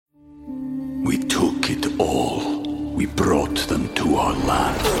We took it all. We brought them to our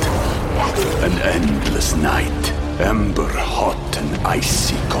land. An endless night, ember hot and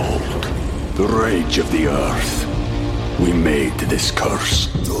icy cold. The rage of the earth. We made this curse.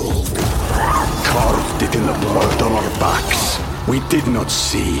 Carved it in the blood on our backs. We did not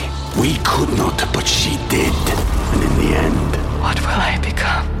see. We could not, but she did. And in the end... What will I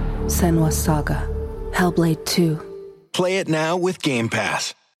become? Senua's Saga. Hellblade 2. Play it now with Game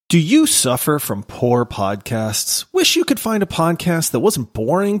Pass. Do you suffer from poor podcasts? Wish you could find a podcast that wasn't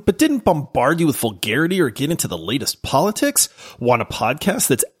boring, but didn't bombard you with vulgarity or get into the latest politics? Want a podcast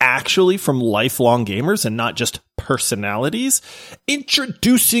that's actually from lifelong gamers and not just personalities?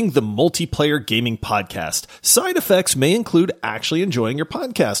 Introducing the Multiplayer Gaming Podcast. Side effects may include actually enjoying your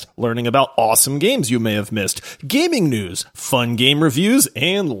podcast, learning about awesome games you may have missed, gaming news, fun game reviews,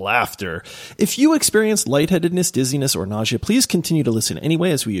 and laughter. If you experience lightheadedness, dizziness, or nausea, please continue to listen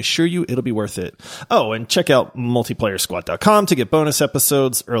anyway, as we assure you it'll be worth it. Oh, and check out multiplayersquad.com to get bonus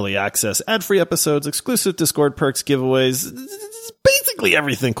episodes, early access, ad-free episodes, exclusive Discord perks, giveaways, basically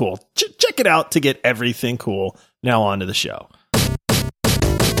everything cool. Check it out to get everything cool. Now on to the show.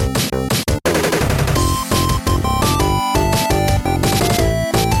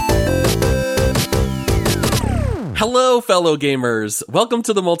 Hello, fellow gamers. Welcome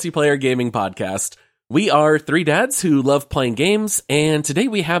to the Multiplayer Gaming Podcast. We are three dads who love playing games, and today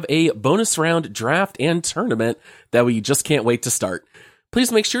we have a bonus round draft and tournament that we just can't wait to start.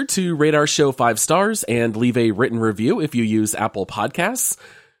 Please make sure to rate our show 5 stars and leave a written review if you use Apple Podcasts.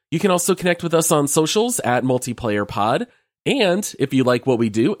 You can also connect with us on socials at MultiplayerPod. And if you like what we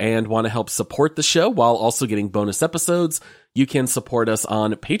do and want to help support the show while also getting bonus episodes, you can support us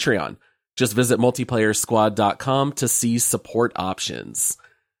on Patreon. Just visit multiplayersquad.com to see support options.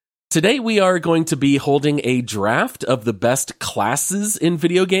 Today we are going to be holding a draft of the best classes in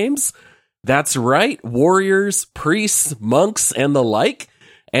video games. That's right, warriors, priests, monks, and the like.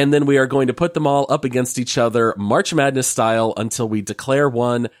 And then we are going to put them all up against each other, March Madness style, until we declare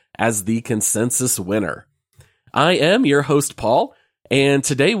one as the consensus winner. I am your host, Paul, and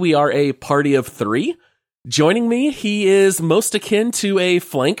today we are a party of 3. Joining me, he is most akin to a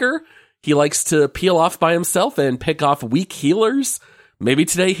flanker. He likes to peel off by himself and pick off weak healers. Maybe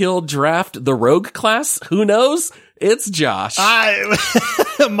today he'll draft the rogue class. Who knows? It's Josh.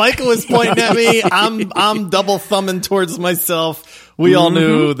 Michael was pointing at me. I'm double thumbing towards myself. We all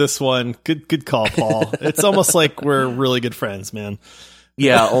knew this one. Good call, Paul. It's almost like we're really good friends, man.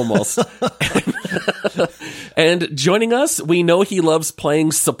 Yeah, almost. And joining us, we know he loves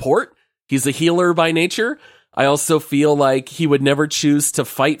playing support. He's a healer by nature. I also feel like he would never choose to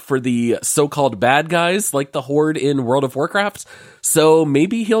fight for the so-called bad guys like the Horde in World of Warcraft. So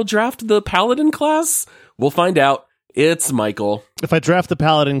maybe he'll draft the Paladin class? We'll find out. It's Michael. If I draft the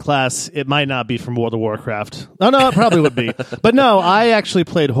Paladin class, it might not be from World of Warcraft. Oh, no, it probably would be. But no, I actually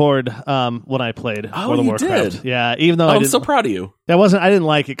played Horde when I played World of Warcraft. Did? Yeah, even though I'm so proud of you. I didn't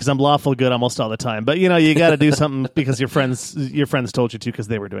like it because I'm lawful good almost all the time. But, you got to do something because your friends told you to because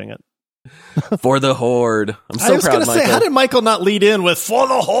they were doing it. For the Horde. I'm so proud, Michael. I was going to say, how did Michael not lead in with For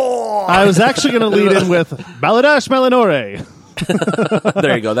the Horde? I was actually going to lead in with Baladash Melanore.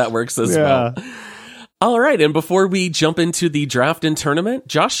 There you go. That works as well. All right, and before we jump into the draft and tournament,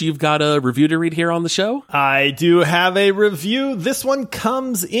 Josh, you've got a review to read here on the show? I do have a review. This one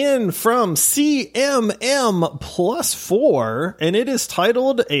comes in from CMM+4, and it is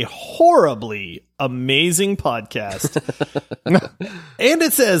titled A Horribly Amazing Podcast. And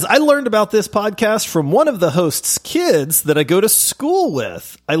it says, I learned about this podcast from one of the host's kids that I go to school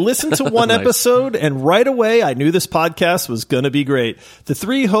with. I listened to one Nice. episode, and right away I knew this podcast was going to be great. The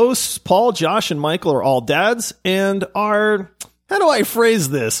 3 hosts, Paul, Josh, and Michael, are all dads and are... how do I phrase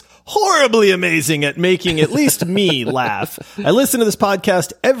this? Horribly amazing at making at least me laugh. I listen to this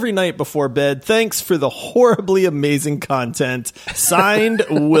podcast every night before bed. Thanks for the horribly amazing content. Signed,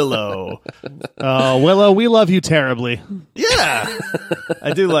 Willow. Oh, Willow, we love you terribly. Yeah,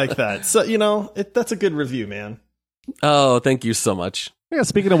 I do like that. So, that's a good review, man. Oh, thank you so much. Yeah,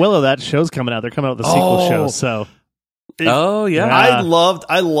 speaking of Willow, that show's coming out. They're coming out with the sequel show, so... Oh, yeah. I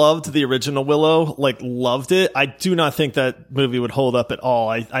loved the original Willow, loved it. I do not think that movie would hold up at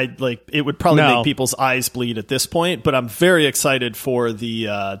all. It would probably make people's eyes bleed at this point, but I'm very excited for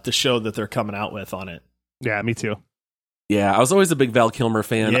the show that they're coming out with on it. Yeah, me too. Yeah, I was always a big Val Kilmer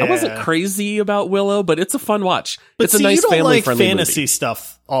fan. Yeah. I wasn't crazy about Willow, but it's a fun watch. But it's a nice you don't family-friendly fantasy movie.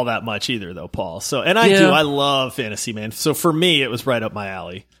 stuff all that much either, though, Paul. So, and I love fantasy, man. So for me, it was right up my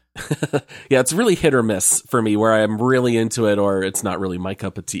alley. Yeah, it's really hit or miss for me, where I'm really into it or it's not really my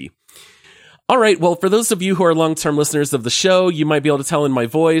cup of tea. All right, well, for those of you who are long-term listeners of the show, you might be able to tell in my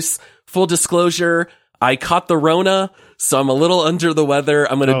voice. Full disclosure, I caught the Rona, so I'm a little under the weather.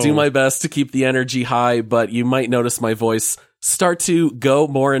 I'm going to do my best to keep the energy high, but you might notice my voice start to go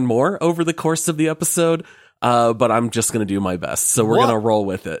more and more over the course of the episode. But I'm just going to do my best. So we're going to roll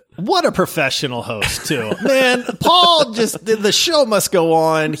with it. What a professional host, too. Man, Paul the show must go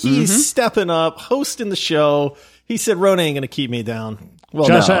on. He's stepping up, hosting the show. He said, Rona ain't going to keep me down. Well,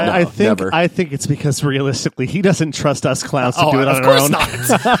 Josh, no, I think never. I think it's because realistically he doesn't trust us clowns to do it on of our course own.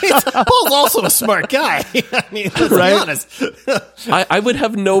 not. Paul's also a smart guy. I mean, let's be honest. I would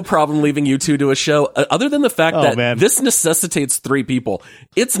have no problem leaving you two to a show, other than the fact that this necessitates 3 people.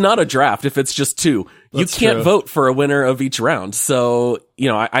 It's not a draft if it's just 2. That's you can't true. vote for a winner of each round. So,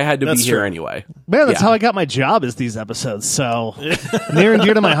 I had to be here anyway. Man, that's how I got my job is these episodes. So near and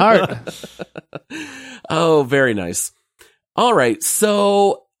dear to my heart. Oh, very nice. All right.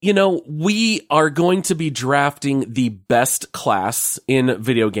 So, we are going to be drafting the best class in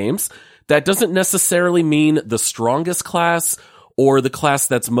video games. That doesn't necessarily mean the strongest class or the class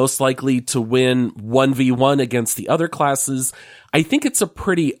that's most likely to win 1v1 against the other classes. I think it's a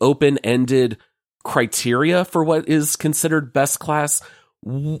pretty open-ended criteria for what is considered best class.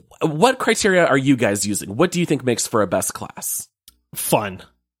 What criteria are you guys using? What do you think makes for a best class? Fun.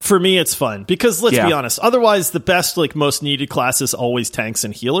 For me, it's fun because let's be honest. Otherwise, the best, most needed class is always tanks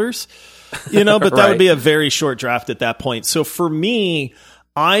and healers, but that would be a very short draft at that point. So for me,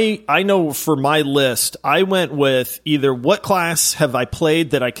 I know for my list, I went with either what class have I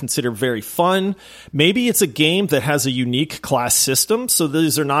played that I consider very fun. Maybe it's a game that has a unique class system. So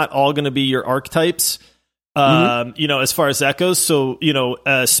these are not all going to be your archetypes. As far as that goes. So,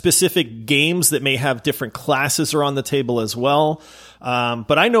 specific games that may have different classes are on the table as well.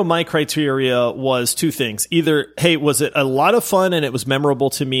 But I know my criteria was 2 things. Either, hey, was it a lot of fun and it was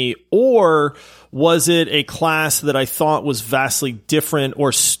memorable to me, or was it a class that I thought was vastly different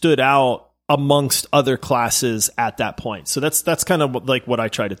or stood out amongst other classes at that point? So that's kind of what I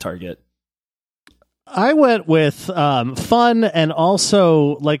try to target. I went with fun and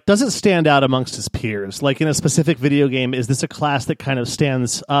also, does it stand out amongst his peers? In a specific video game, is this a class that kind of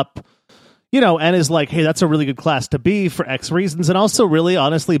stands up, and is hey, that's a really good class to be for X reasons? And also, really,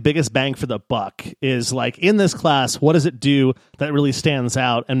 honestly, biggest bang for the buck is, in this class, what does it do that really stands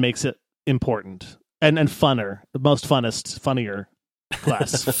out and makes it important and funner, the most funnier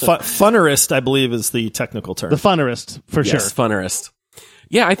class? Funnerist, I believe, is the technical term. The funnerist, for sure. Yes, funnerist.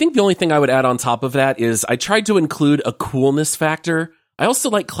 Yeah, I think the only thing I would add on top of that is I tried to include a coolness factor. I also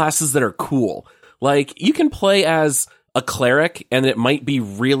like classes that are cool. You can play as a cleric and it might be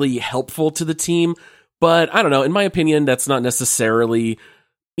really helpful to the team, but I don't know, in my opinion, that's not necessarily,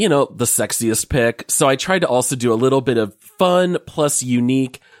 the sexiest pick. So I tried to also do a little bit of fun plus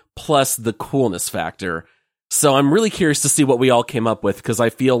unique plus the coolness factor. So I'm really curious to see what we all came up with, because I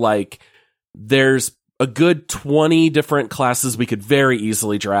feel like there's a good 20 different classes we could very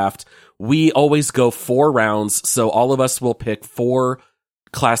easily draft. We always go 4 rounds, so all of us will pick 4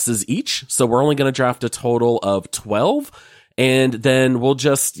 classes each. So we're only going to draft a total of 12, and then we'll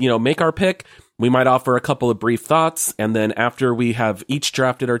just, make our pick. We might offer a couple of brief thoughts, and then after we have each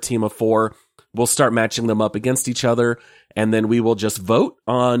drafted our team of 4, we'll start matching them up against each other, and then we will just vote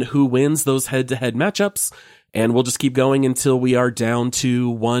on who wins those head-to-head matchups, and we'll just keep going until we are down to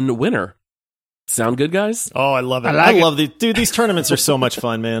 1 winner. Sound good, guys? Oh, I love it. I love these. Dude, these tournaments are so much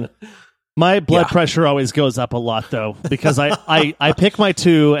fun, man. My blood pressure always goes up a lot, though, because I pick my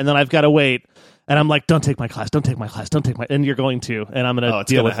 2, and then I've got to wait, and I'm like, don't take my class, and you're going to, and I'm going to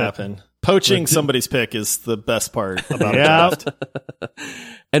deal with happen. it. Poaching somebody's pick is the best part about a draft.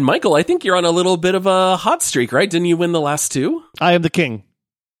 And Michael, I think you're on a little bit of a hot streak, right? Didn't you win the last 2? I am the king.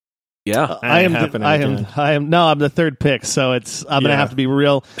 Yeah, I'm the 3rd pick, so I'm gonna have to be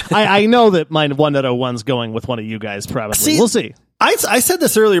real. I know that my 1.01's going with one of you guys, probably. We'll see. I said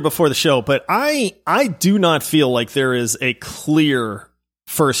this earlier before the show, but I do not feel like there is a clear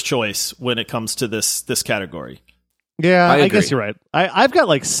first choice when it comes to this category. Yeah, I guess you're right. I've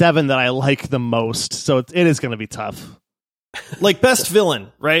got 7 that I like the most, so it is going to be tough. Best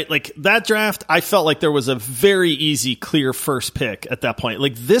villain, right? That draft, I felt like there was a very easy, clear first pick at that point.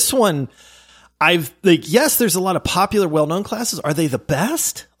 This one, yes, there's a lot of popular, well-known classes. Are they the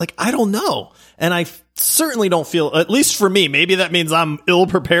best? I don't know. And I certainly don't feel, at least for me, maybe that means I'm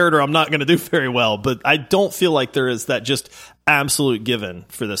ill-prepared or I'm not going to do very well, but I don't feel like there is that just absolute given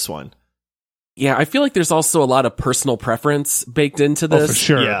for this one. Yeah, I feel like there's also a lot of personal preference baked into this. Oh, for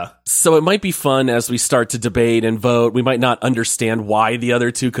sure. Yeah. So it might be fun as we start to debate and vote. We might not understand why the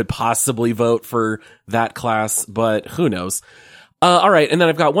other 2 could possibly vote for that class, but who knows? All right, and then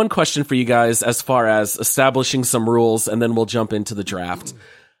I've got one question for you guys as far as establishing some rules, and then we'll jump into the draft.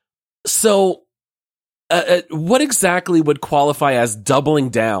 So, what exactly would qualify as doubling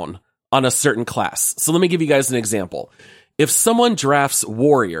down on a certain class? So let me give you guys an example. If someone drafts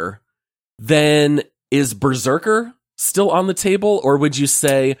Warrior, then is Berserker still on the table, or would you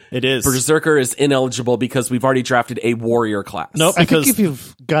say It is. Berserker is ineligible because we've already drafted a Warrior class? Nope. I think Because- if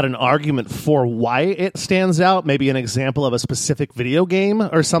you've got an argument for why it stands out, maybe an example of a specific video game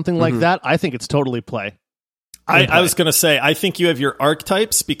or something like that, I think it's totally play. I was going to say, I think you have your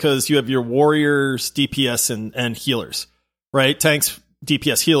archetypes because you have your warriors, DPS, and healers, right? Tanks,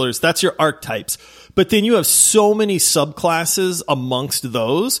 DPS, healers. That's your archetypes. But then you have so many subclasses amongst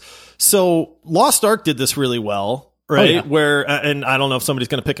those. So Lost Ark did this really well. Right? Oh, yeah. Where, and I don't know if somebody's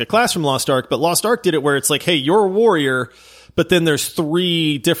going to pick a class from Lost Ark, but Lost Ark did it where it's like, hey, you're a warrior, but then there's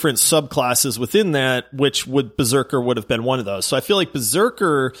 3 different subclasses within that, which Berserker would have been one of those. So I feel like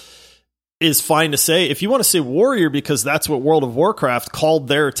Berserker is fine to say. If you want to say warrior because that's what World of Warcraft called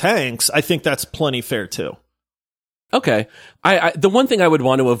their tanks, I think that's plenty fair too. Okay. I the one thing I would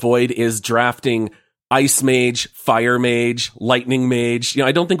want to avoid is drafting Ice Mage, Fire Mage, Lightning Mage.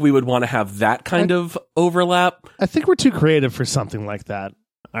 I don't think we would want to have that kind of overlap. I think we're too creative for something like that.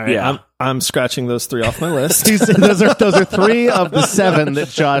 All right. Yeah. I'm scratching those 3 off my list. those are 3 of the 7 that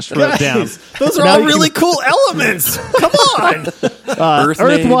Josh wrote down. Those are Now all you really cool elements. Come on. Earth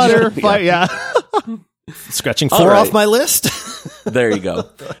Earth, Mage. water, fire. Yeah. Scratching 4 All right. off my list. There you go.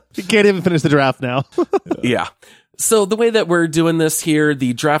 You can't even finish the draft now. Yeah. So the way that we're doing this here,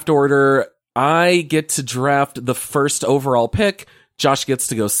 the draft order, I get to draft the first overall pick. Josh gets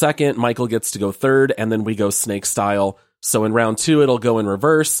to go second. Michael gets to go third. And then we go snake style. So in round 2, it'll go in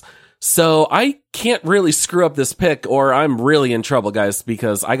reverse. So I can't really screw up this pick or I'm really in trouble, guys,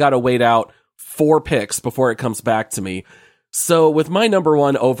 because I got to wait out 4 picks before it comes back to me. So with my number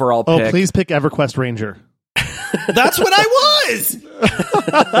 1 overall pick. Oh, please pick EverQuest Ranger. That's what I was.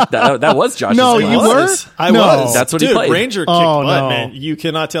 That was Josh's No, class. you were? I No. was. That's what he Dude, played. Ranger kicked Oh, butt, no. man. You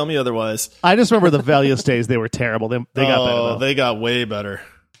cannot tell me otherwise. I just remember the Valius days. They were terrible. They got better, though. They got way better.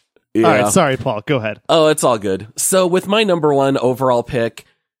 Yeah. All right, sorry, Paul. Go ahead. Oh, it's all good. So with my number 1 overall pick,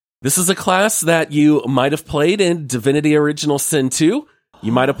 this is a class that you might have played in Divinity Original Sin 2.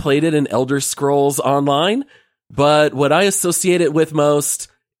 You might have played it in Elder Scrolls Online. But what I associate it with most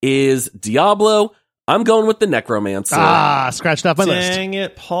is Diablo. I'm going with the Necromancer. Scratched off my list. Dang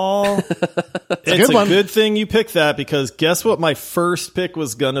it, Paul. It's good a one. good thing you picked that because guess what my first pick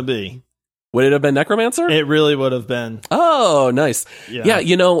was going to be? Would it have been Necromancer? It really would have been. Oh, nice. Yeah.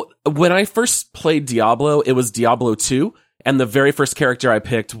 Yeah, when I first played Diablo, it was Diablo 2, and the very first character I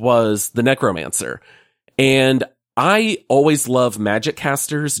picked was the Necromancer. And I always love magic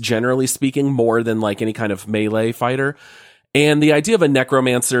casters, generally speaking, more than like any kind of melee fighter. And the idea of a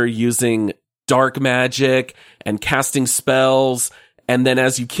Necromancer using dark magic and casting spells, and then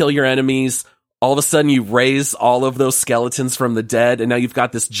as you kill your enemies, all of a sudden you raise all of those skeletons from the dead, and now you've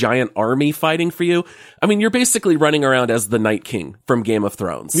got this giant army fighting for you. I mean, you're basically running around as the Night King from Game of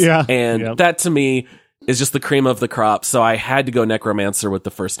Thrones. Yeah. And Yep. that to me is just the cream of the crop, so I had to go Necromancer with the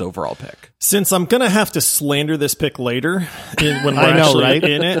first overall pick. Since I'm going to have to slander this pick later when we're I know, actually right?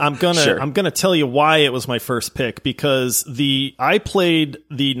 in it, I'm going to Sure. I'm going to tell you why it was my first pick because I played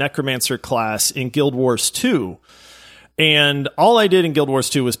the Necromancer class in Guild Wars 2. And all I did in Guild Wars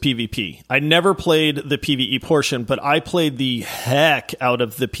 2 was PvP. I never played the PvE portion, but I played the heck out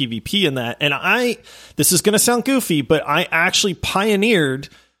of the PvP in that. And this is going to sound goofy, but I actually pioneered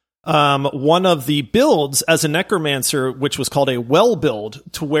one of the builds as a Necromancer, which was called a well build,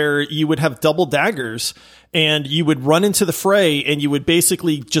 to where you would have double daggers and you would run into the fray and you would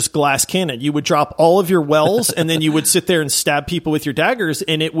basically just glass cannon. You would drop all of your wells and then you would sit there and stab people with your daggers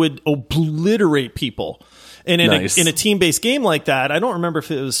and it would obliterate people. And Nice. in a team-based game like that, I don't remember if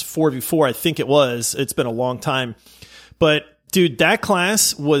it was 4v4. I think it was. It's been a long time. But dude, that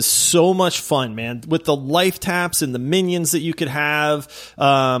class was so much fun, man. With the life taps and the minions that you could have,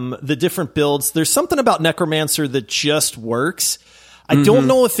 the different builds. There's something about Necromancer that just works. I don't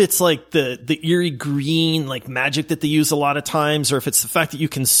know if it's like the eerie green like magic that they use a lot of times, or if it's the fact that you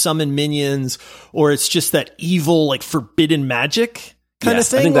can summon minions, or it's just that evil like forbidden magic kind Yes,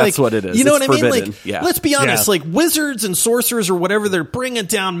 of thing. I think that's Like, what it is. You know It's what I mean? forbidden. Like, Yeah. let's be honest, Yeah. like wizards and sorcerers or whatever, they're bringing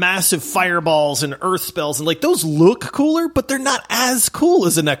down massive fireballs and earth spells, and like those look cooler, but they're not as cool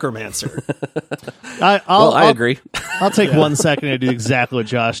as a Necromancer. I agree. I'll take 1 second to do exactly what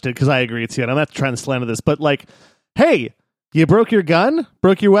Josh did because I agree with you. And I'm not trying to slander this, but like, hey, You broke your gun?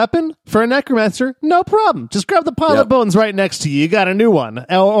 Broke your weapon? For a necromancer? No problem. Just grab the pile of bones right next to you. You got a new one.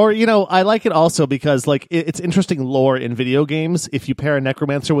 Or, I like it also because, like, it's interesting lore in video games. If you pair a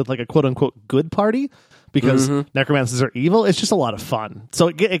necromancer with, like, a quote-unquote good party, because necromancers are evil, it's just a lot of fun. So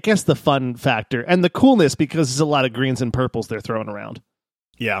it gets the fun factor and the coolness because there's a lot of greens and purples they're throwing around.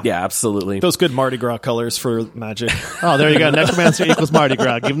 Yeah, absolutely. Those good Mardi Gras colors for magic. Oh, there you go. Necromancer equals Mardi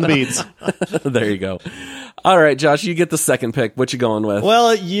Gras. Give them the beads. There you go. All right, Josh, you get the second pick. What you going with?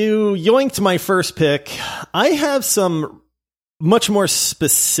 Well, you yoinked my first pick. I have some much more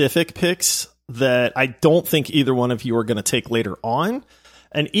specific picks that I don't think either one of you are going to take later on.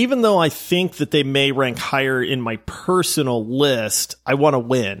 And even though I think that they may rank higher in my personal list, I want to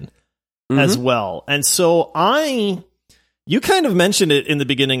win as well. And so you kind of mentioned it in the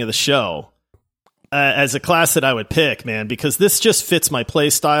beginning of the show as a class that I would pick, man, because this just fits my play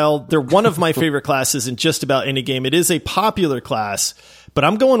style. They're one of my favorite classes in just about any game. It is a popular class, but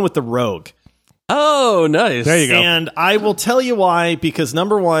I'm going with the Rogue. Oh, nice. There you go. And I will tell you why, because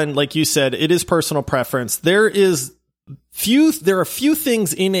number one, like you said, it is personal preference. There are few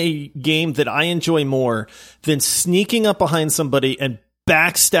things in a game that I enjoy more than sneaking up behind somebody and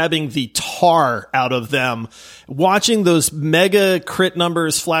backstabbing the tar out of them, watching those mega crit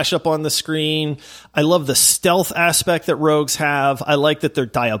numbers flash up on the screen. I love the stealth aspect that rogues have. I like that they're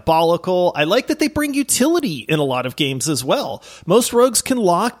diabolical. I like that they bring utility in a lot of games as well. Most rogues can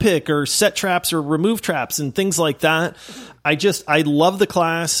lockpick or set traps or remove traps and things like that. I love the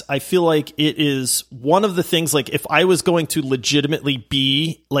class. I feel like it is one of the things, like if I was going to legitimately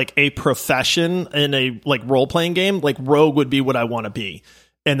be like a profession in a like role-playing game, like Rogue would be what I want to be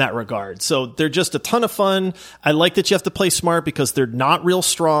in that regard. So they're just a ton of fun. I like that you have to play smart because they're not real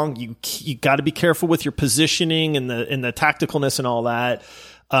strong. You got to be careful with your positioning and the tacticalness and all that.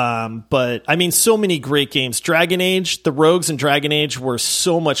 But I mean, so many great games. Dragon Age, the rogues in Dragon Age were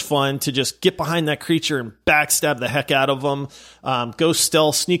so much fun to just get behind that creature and backstab the heck out of them. Go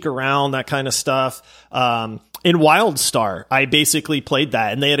stealth, sneak around, that kind of stuff. In WildStar, I basically played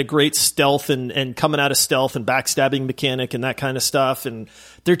that, and they had a great stealth and coming out of stealth and backstabbing mechanic and that kind of stuff. And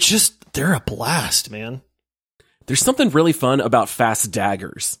they're a blast, man. There's something really fun about fast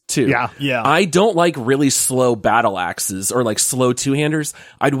daggers, too. Yeah. I don't like really slow battle axes or like slow two-handers.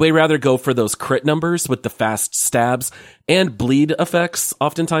 I'd way rather go for those crit numbers with the fast stabs and bleed effects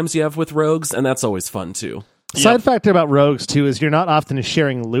oftentimes you have with rogues, and that's always fun, too. Side factor about rogues, too, is you're not often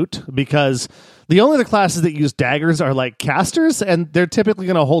sharing loot because the only other classes that use daggers are like casters, and they're typically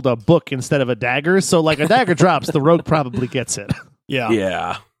going to hold a book instead of a dagger. So like a dagger drops, the rogue probably gets it.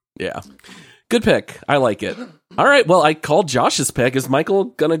 Yeah. Good pick. I like it. All right. Well, I called Josh's pick. Is Michael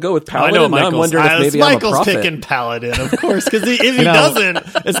going to go with Paladin? I know Michael's. I'm wondering if maybe Michael's I'm a prophet. picking Paladin, of course, because if he doesn't,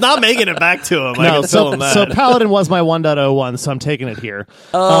 it's not making it back to him. I can tell him that. So Paladin was my 1.01, so I'm taking it here.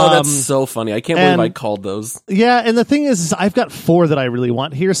 Oh, that's so funny. I can't believe I called those. Yeah, and the thing is I've got 4 that I really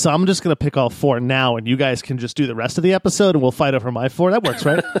want here, so I'm just going to pick all 4 now, and you guys can just do the rest of the episode, and we'll fight over my 4. That works,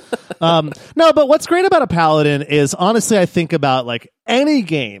 right? No, but what's great about a Paladin is, honestly, I think about like any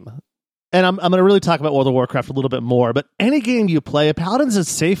game. And I'm going to really talk about World of Warcraft a little bit more, but any game you play, a Paladin's a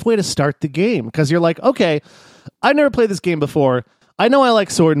safe way to start the game because you're like, okay, I've never played this game before. I know I like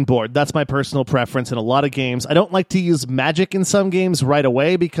sword and board. That's my personal preference in a lot of games. I don't like to use magic in some games right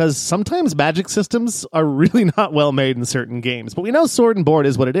away because sometimes magic systems are really not well made in certain games. But we know sword and board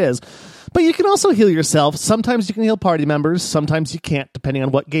is what it is. But you can also heal yourself. Sometimes you can heal party members. Sometimes you can't, depending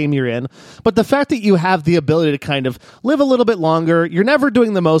on what game you're in. But the fact that you have the ability to kind of live a little bit longer, you're never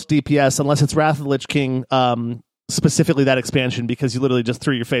doing the most DPS unless it's Wrath of the Lich King, specifically that expansion, because you literally just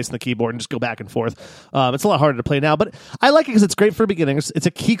threw your face in the keyboard and just go back and forth. It's a lot harder to play now, but I like it because it's great for beginners. It's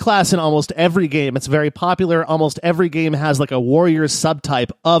a key class in almost every game. It's very popular. Almost every game has like a warrior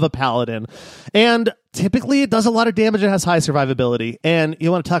subtype of a paladin. And typically it does a lot of damage. It has high survivability. And you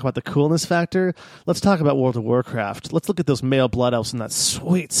want to talk about the coolness factor? Let's talk about World of Warcraft. Let's look at those male blood elves and that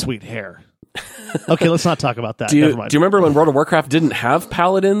sweet, sweet hair. Okay, let's not talk about that. Do you Never mind. remember when World of Warcraft didn't have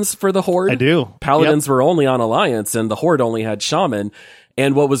paladins for the Horde? I do. Paladins were only on Alliance, and the Horde only had Shaman.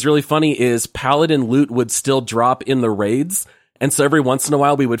 And what was really funny is paladin loot would still drop in the raids. And so every once in a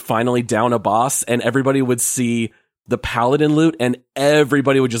while, we would finally down a boss, and everybody would see the paladin loot, and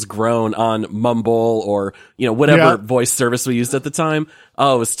everybody would just groan on Mumble or whatever voice service we used at the time.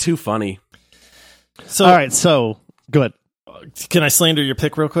 Oh, it was too funny. So, all right, so good. Can I slander your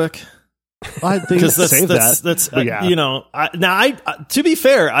pick real quick? I think that's to be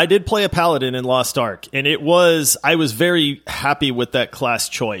fair, I did play a paladin in Lost Ark, and I was very happy with that class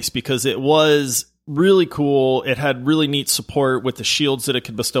choice because it was really cool. It had really neat support with the shields that it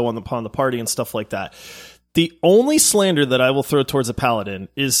could bestow upon the party and stuff like that. The only slander that I will throw towards a paladin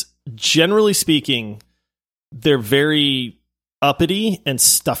is, generally speaking, they're very uppity and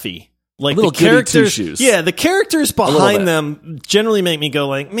stuffy. Like little the characters, two-shoes. yeah, the characters behind them generally make me go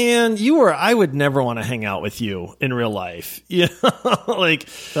like, man, I would never want to hang out with you in real life. Yeah, like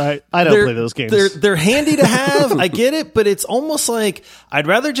I don't play those games. They're handy to have. I get it, but it's almost like I'd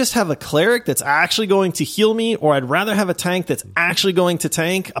rather just have a cleric that's actually going to heal me, or I'd rather have a tank that's actually going to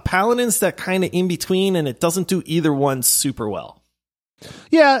tank. A paladin's that kind of in between, and it doesn't do either one super well.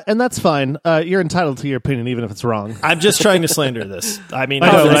 Yeah, and that's fine. You're entitled to your opinion, even if it's wrong. I'm just trying to slander this. I mean,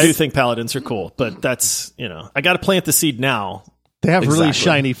 I know, I right? do think paladins are cool, but that's, I got to plant the seed now. They have really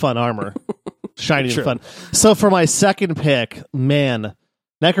Exactly. shiny, fun armor. Shiny True. and fun. So for my second pick, man,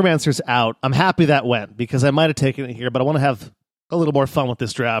 Necromancer's out. I'm happy that went, because I might have taken it here, but I want to have a little more fun with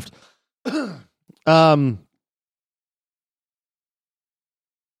this draft. I'm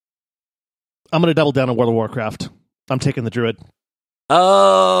going to double down on World of Warcraft. I'm taking the Druid.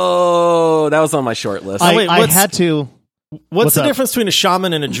 Oh, that was on my short list. wait, I what's- had to. What's the up? difference between a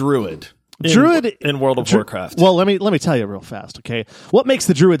shaman and a druid? Druid in World of Warcraft. Well, let me tell you real fast, okay? What makes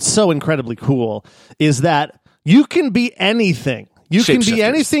the Druid so incredibly cool is that you can be anything. You can be Shapeshifters.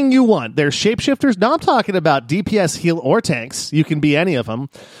 anything you want. They're shapeshifters. Now I'm talking about DPS, heal, or tanks. You can be any of them.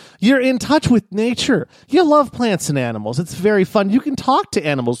 You're in touch with nature. You love plants and animals. It's very fun. You can talk to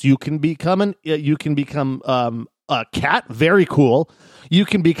animals. You can become a cat. Very cool. You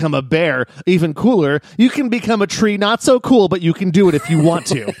can become a bear, even cooler. You can become a tree, not so cool, but you can do it if you want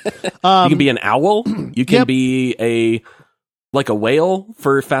to. You can be an owl. You can Yep. be a whale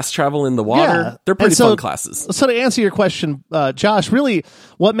for fast travel in the water. Yeah. They're pretty And so- fun classes. So to answer your question, Josh, really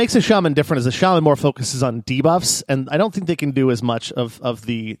what makes a shaman different is a shaman more focuses on debuffs, and I don't think they can do as much of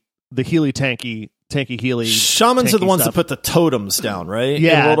the healy tanky healy. Shamans are the tanky ones stuff. that put the totems down, right?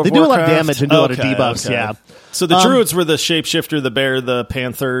 Yeah, In World of they do a lot of Warcraft? damage and do a lot of Okay, debuffs, okay. yeah. So the druids were the shapeshifter, the bear, the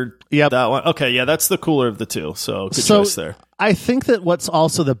panther. Yep. That one. Okay, yeah, that's the cooler of the two. So good So choice there. I think that what's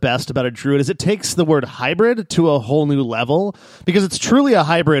also the best about a druid is it takes the word hybrid to a whole new level, because it's truly a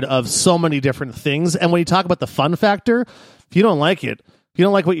hybrid of so many different things. And when you talk about the fun factor, if you don't like it, if you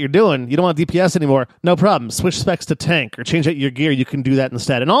don't like what you're doing, you don't want DPS anymore, no problem. Switch specs to tank or change out your gear. You can do that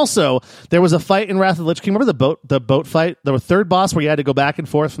instead. And also, there was a fight in Wrath of the Lich King. Remember the boat fight? The third boss where you had to go back and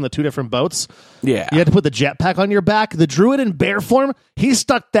forth from the two different boats? Yeah. You had to put the jetpack on your back. The druid in bear form, he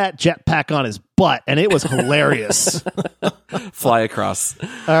stuck that jetpack on his butt, and it was hilarious. Fly across.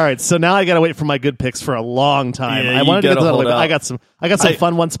 All right, so now I got to wait for my good picks for a long time. Yeah, I you wanted to get gotta to that, hold but out. I got some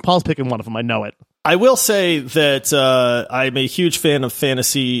fun ones. Paul's picking one of them. I know it. I will say that I'm a huge fan of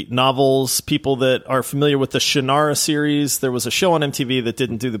fantasy novels. People that are familiar with the Shannara series, there was a show on MTV that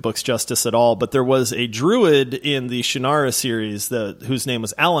didn't do the books justice at all, but there was a druid in the Shannara series whose name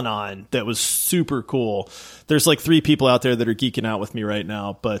was Alanon that was super cool. There's like 3 people out there that are geeking out with me right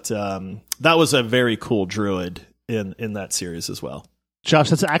now, but that was a very cool druid in that series as well. Josh,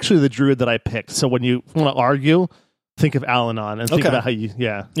 that's actually the druid that I picked. So when you want to argue, think of Alanon and think Okay. about how you,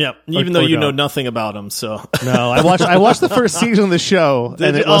 yeah. Yeah, even though you know nothing about him, so No, I watched the first season of the show,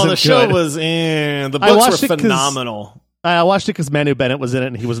 and it wasn't the show good. was the I books watched were it 'cause- phenomenal. I watched it because Manu Bennett was in it,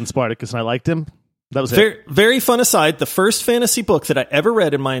 and he was in Spartacus, and I liked him. That was it. Very, very fun aside, the first fantasy book that I ever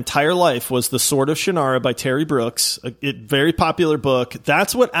read in my entire life was The Sword of Shannara by Terry Brooks. A very popular book.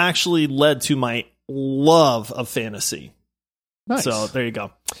 That's what actually led to my love of fantasy. Nice. So there you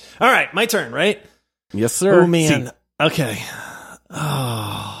go. All right, my turn, right? Yes, sir. Oh, man. See, Okay.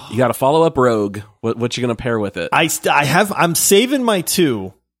 you got to follow up Rogue. What you going to pair with it? I'm saving my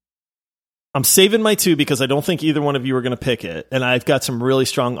 2. I'm saving my 2 because I don't think either one of you are going to pick it. And I've got some really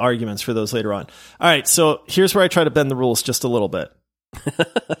strong arguments for those later on. All right, so here's where I try to bend the rules just a little bit.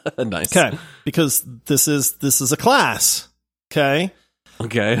 Nice. Okay, because this is a class. Okay,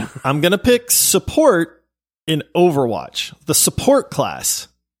 Okay. I'm gonna pick support in Overwatch, the support class.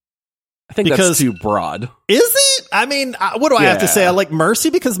 I think Because- that's too broad. Is it? I mean, what do I have to say? Yeah. I like Mercy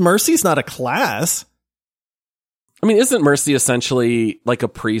because Mercy's not a class. I mean, isn't Mercy essentially like a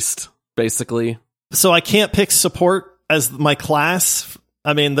priest, basically? So I can't pick support as my class.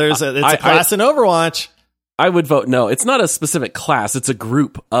 I mean, it's a I- class in Overwatch. I would vote no. It's not a specific class. It's a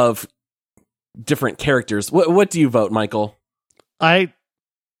group of different characters. What do you vote, Michael?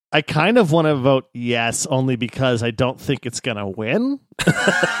 I kind of want to vote yes, only because I don't think it's going to win. Fair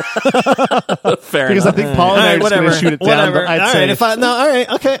Because enough. I think Paul and I are just going to shoot it down. Whatever. But I'd All say right, all right,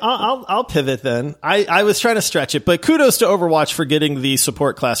 okay. I'll pivot then. I was trying to stretch it, but kudos to Overwatch for getting the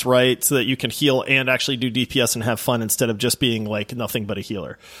support class right, so that you can heal and actually do DPS and have fun instead of just being like nothing but a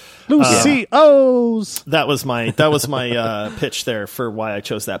healer. Lucy O's. That was my pitch there for why I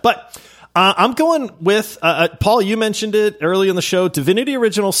chose that. But I'm going with, Paul, you mentioned it early in the show, Divinity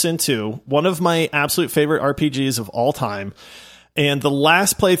Original Sin 2, one of my absolute favorite RPGs of all time. And the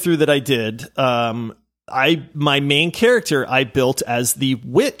last playthrough that I did, my main character I built as the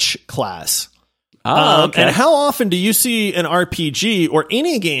witch class. Okay. And how often do you see an RPG or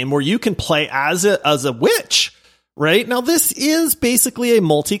any game where you can play as a witch? Right now, this is basically a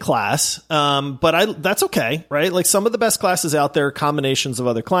multi-class, but that's okay, right? Like some of the best classes out there are combinations of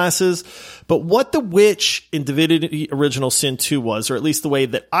other classes. But what the witch in Divinity Original Sin 2 was, or at least the way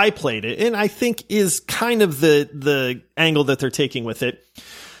that I played it, and I think is kind of the angle that they're taking with it.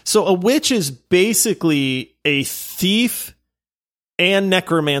 So a witch is basically a thief and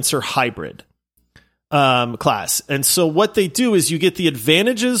necromancer hybrid class. And so what they do is you get the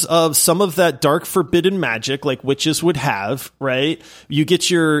advantages of some of that dark forbidden magic like witches would have, right? You get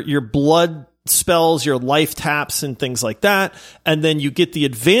your blood spells, your life taps and things like that. And then you get the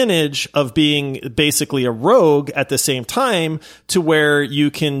advantage of being basically a rogue at the same time to where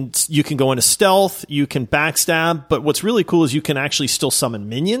you can go into stealth, you can backstab. But what's really cool is you can actually still summon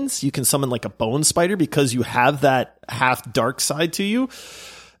minions. You can summon like a bone spider because you have that half dark side to you.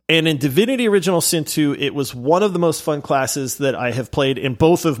 And in Divinity Original Sin 2, it was one of the most fun classes that I have played in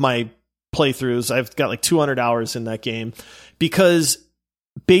both of my playthroughs. I've got like 200 hours in that game because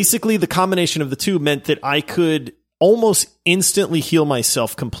basically the combination of the two meant that I could almost instantly heal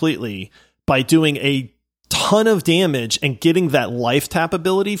myself completely by doing a ton of damage and getting that life tap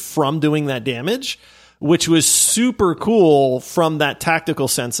ability from doing that damage, which was super cool from that tactical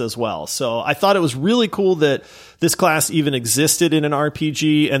sense as well. So I thought it was really cool that this class even existed in an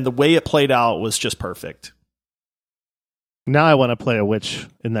RPG, and the way it played out was just perfect. Now I want to play a witch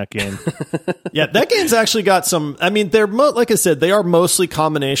in that game. Yeah, that game's actually got some, I mean, they're, like I said, they are mostly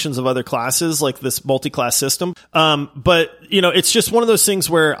combinations of other classes, like this multi-class system. But, you know, it's just one of those things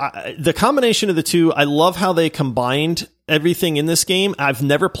where the combination of the two, I love how they combined everything in this game. I've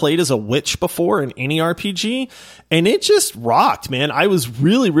never played as a witch before in any RPG, and it just rocked, man. I was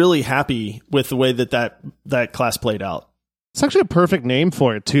really, really happy with the way that class played out. It's actually a perfect name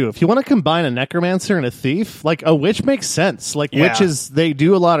for it, too. If you want to combine a necromancer and a thief, like a witch makes sense. Like witches, they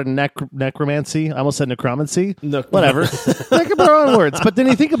do a lot of necromancy. I almost said necromancy. Whatever. They can put their own words. But then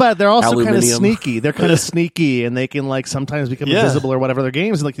you think about it, they're also kind of sneaky. They're kind of sneaky, and they can like sometimes become invisible or whatever their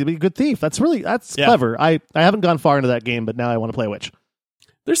games. And like, to be a good thief. That's clever. I haven't gone far into that game, but now I want to play a witch.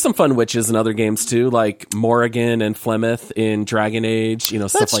 There's some fun witches in other games too, like Morrigan and Flemeth in Dragon Age, stuff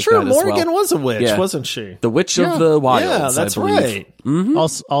like that as well. That's true. Morrigan was a witch, wasn't she? The Witch of the Wilds. Yeah, that's right. Mm-hmm.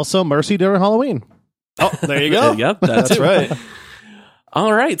 Also, Mercy during Halloween. Oh, there you go. Yep, that's right.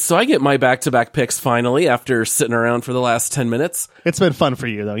 All right, so I get my back-to-back picks finally after sitting around for the last 10 minutes. It's been fun for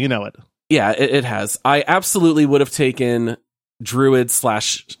you, though. You know it. Yeah, it has. I absolutely would have taken Druid /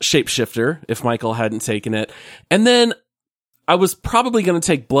 Shapeshifter if Michael hadn't taken it. And then I was probably going to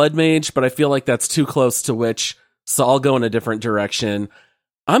take Blood Mage, but I feel like that's too close to Witch, so I'll go in a different direction.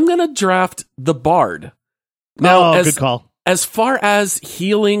 I'm going to draft the Bard. Now, good call. As far as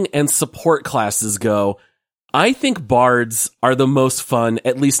healing and support classes go, I think Bards are the most fun,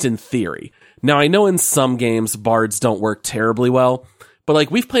 at least in theory. Now, I know in some games Bards don't work terribly well, but like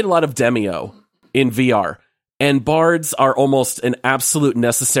we've played a lot of Demio in VR, and Bards are almost an absolute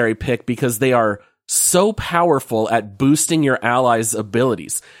necessary pick because they are so powerful at boosting your allies'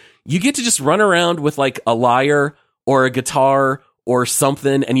 abilities. You get to just run around with like a lyre or a guitar or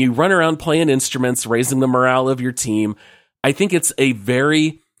something, and you run around playing instruments, raising the morale of your team. I think it's a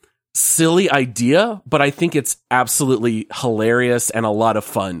very silly idea, but I think it's absolutely hilarious and a lot of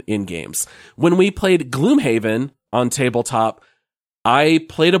fun in games. When we played Gloomhaven on tabletop, I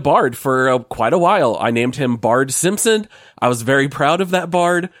played a bard for quite a while. I named him Bard Simpson. I was very proud of that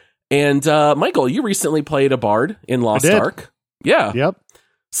bard. And Michael, you recently played a bard in Lost Ark. Yeah. Yep.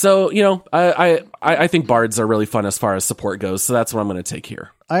 So, I think bards are really fun as far as support goes. So that's what I'm going to take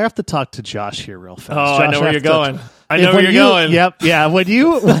here. I have to talk to Josh here real fast. Oh, Josh, I know where you're going. Yep. Yeah. When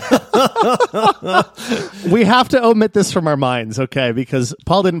you, we have to omit this from our minds, okay? Because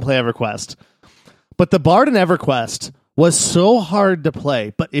Paul didn't play EverQuest, but the bard in EverQuest was so hard to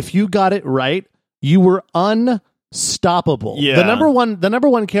play. But if you got it right, you were unstoppable. Yeah. The number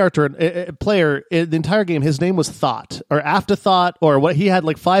one character player in the entire game, his name was Thought or Afterthought or what. He had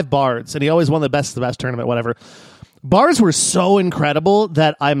like 5 bards, and he always won the best tournament, whatever. Bards were so incredible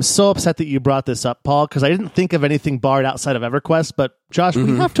that I'm so upset that you brought this up, Paul, because I didn't think of anything bard outside of EverQuest. But Josh,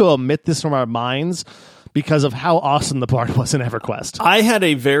 we have to omit this from our minds because of how awesome the bard was in EverQuest. I had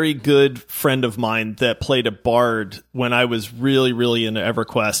a very good friend of mine that played a bard when I was really, really into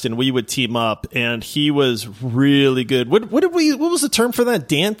EverQuest, and we would team up, and he was really good. What was the term for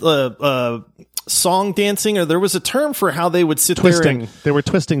that? Song dancing, or there was a term for how they would sit twisting. there. They were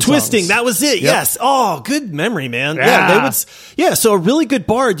twisting. Twisting. Songs. That was it. Yep. Yes. Oh, good memory, man. Yeah. Yeah. They would. Yeah. So a really good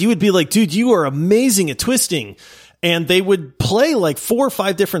bard, you would be like, dude, you are amazing at twisting. And they would play like 4 or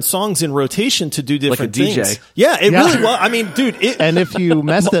 5 different songs in rotation to do different like a things. DJ. Yeah, it really was. I mean, dude. And if you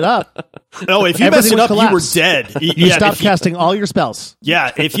messed it up, if you messed it up, you were dead. You stopped casting all your spells.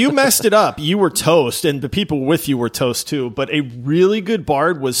 Yeah, if you messed it up, you were toast, and the people with you were toast too. But a really good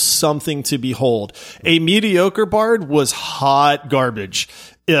bard was something to behold. A mediocre bard was hot garbage.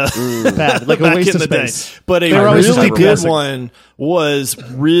 Yeah, bad, like a waste of space. But a really good one was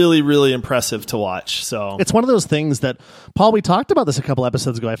really, really impressive to watch. So it's one of those things that, Paul, we talked about this a couple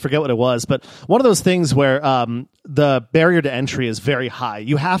episodes ago. I forget what it was, but one of those things where the barrier to entry is very high.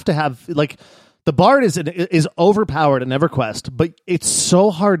 You have to have like. The bard is overpowered in EverQuest, but it's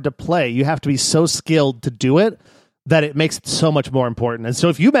so hard to play. You have to be so skilled to do it that it makes it so much more important. And so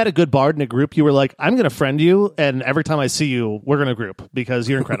if you met a good bard in a group, you were like, I'm going to friend you, and every time I see you, we're going to group because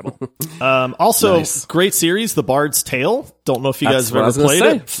you're incredible. Also, nice. Great series, The Bard's Tale. Don't know if you guys have ever played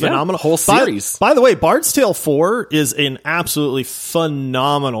it. Phenomenal. Whole series. By the way, Bard's Tale 4 is an absolutely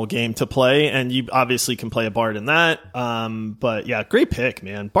phenomenal game to play, and you obviously can play a bard in that. But yeah, great pick,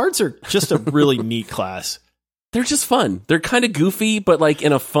 man. Bards are just a really neat class. They're just fun. They're kind of goofy, but like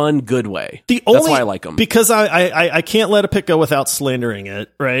in a fun, good way. That's why I like them. Because I can't let a pick go without slandering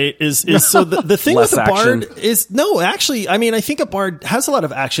it, right? Is so the thing with the bard is, no, actually, I mean, I think a bard has a lot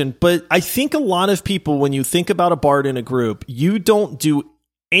of action, but I think a lot of people, when you think about a bard in a group, you don't do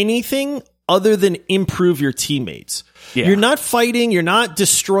anything other than improve your teammates. Yeah. You're not fighting, you're not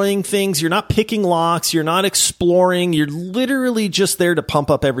destroying things, you're not picking locks, you're not exploring, you're literally just there to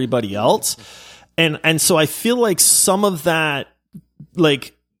pump up everybody else. And so I feel like some of that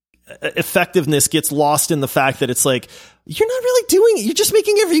like effectiveness gets lost in the fact that it's like, you're not really doing it. You're just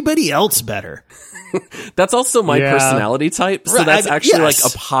making everybody else better. That's also my personality type. So that's actually like a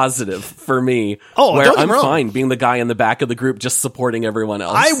positive for me. Where I'm fine being the guy in the back of the group just supporting everyone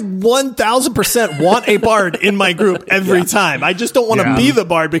else. I 1000% want a bard in my group every time. I just don't want to be the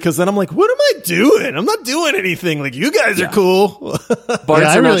bard because then I'm like, what am I doing? I'm not doing anything. Like, you guys are cool.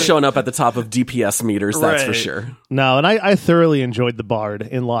 Bards are not showing up at the top of DPS meters, that's for sure. No, and I thoroughly enjoyed the bard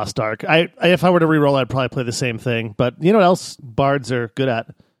in Lost Ark. If I were to reroll, I'd probably play the same thing. But you know what else bards are good at?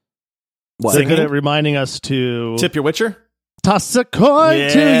 What? They're good at reminding us to tip your witcher. Toss a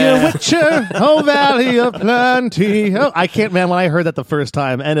coin to your witcher, oh valley of plenty. Oh, I can't, man. When I heard that the first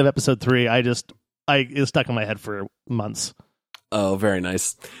time, end of episode 3, it was stuck in my head for months. Oh, very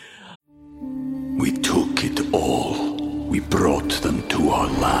nice. We took it all. We brought them to our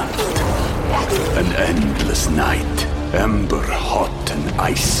land. An endless night, ember hot and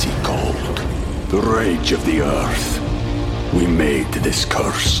icy cold. The rage of the earth. We made this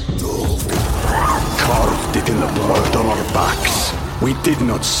curse. Carved it in the blood on our backs. We did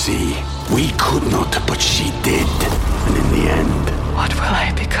not see. We could not, but she did. And in the end... What will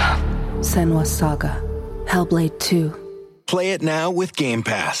I become? Senua's Saga. Hellblade 2. Play it now with Game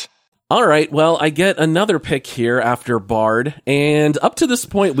Pass. All right, well, I get another pick here after Bard, and up to this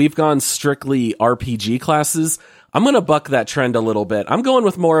point, we've gone strictly RPG classes. I'm going to buck that trend a little bit. I'm going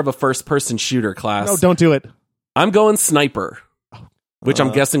with more of a first-person shooter class. No, don't do it. I'm going Sniper, which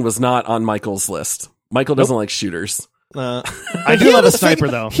I'm guessing was not on Michael's list. Michael doesn't like shooters. I do love a sniper,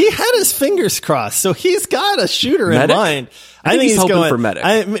 though. He had his fingers crossed, so he's got a shooter medic? in mind. I think he's hoping going for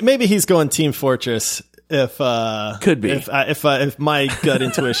medic. Maybe he's going Team Fortress. Could be if my gut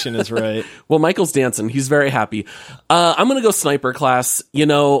intuition is right. Well, Michael's dancing. He's very happy. I'm going to go sniper class. You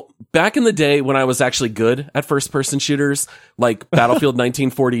know, back in the day when I was actually good at first person shooters, like Battlefield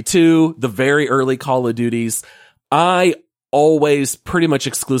 1942, the very early Call of Duties, I always pretty much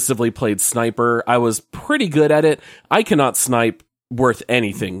exclusively played sniper. I was pretty good at it. I cannot snipe worth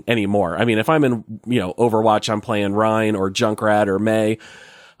anything anymore. I mean, if I'm in, Overwatch, I'm playing Rhine or Junkrat or May.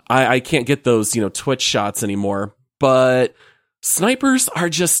 I can't get those, twitch shots anymore. But snipers are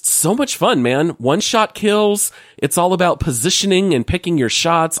just so much fun, man. One-shot kills. It's all about positioning and picking your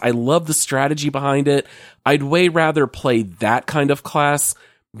shots. I love the strategy behind it. I'd way rather play that kind of class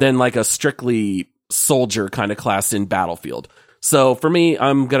than like a strictly soldier kind of class in Battlefield. So for me,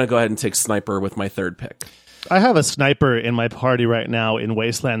 I'm going to go ahead and take sniper with my third pick. I have a sniper in my party right now in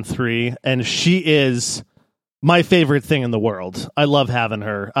Wasteland 3, and she is My favorite thing in the world. I love having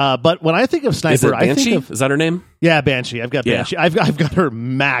her. But when I think of sniper, Is it I Banshee? think of Is that her name? yeah, Banshee. I've got Yeah. Banshee. I've got her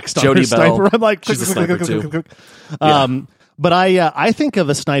maxed on Jody her sniper. Bell. I'm like, She's a sniper, too. But I think of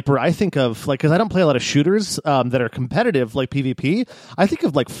a sniper. I think of like because I don't play a lot of shooters that are competitive like PvP. I think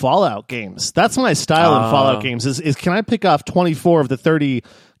of like Fallout games. That's my style in Fallout games. Is can I pick off 24 of the 30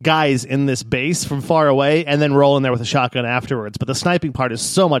 guys in this base from far away and then roll in there with a shotgun afterwards? But the sniping part is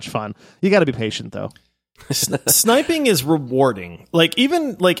so much fun. You got to be patient though. Sniping is rewarding. Like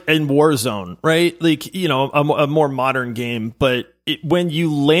even like in Warzone, right? Like, you know, a more modern game, but when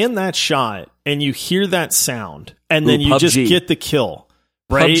you land that shot and you hear that sound and then you PUBG. just get the kill,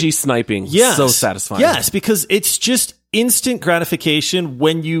 right? PUBG sniping. Yes. So satisfying. Yes, because it's just instant gratification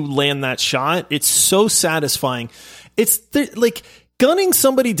when you land that shot. It's so satisfying. Like gunning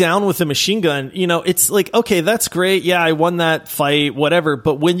somebody down with a machine gun, you know, it's like, okay, that's great. Yeah, I won that fight, whatever.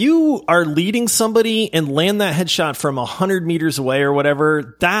 But when you are leading somebody and land that headshot from 100 meters away or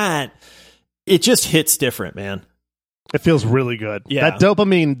whatever, it just hits different, man. It feels really good. Yeah. That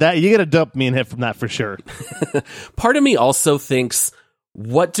dopamine, that you get a dopamine hit from that for sure. Part of me also thinks,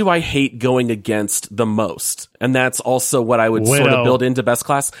 what do I hate going against the most? And that's also what I would sort Widow. of build into best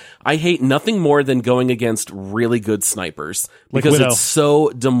class. I hate nothing more than going against really good snipers Like because Widow. it's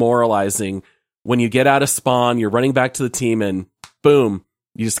so demoralizing when you get out of spawn, you're running back to the team and boom,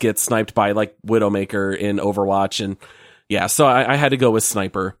 you just get sniped by like Widowmaker in Overwatch. And yeah, so I had to go with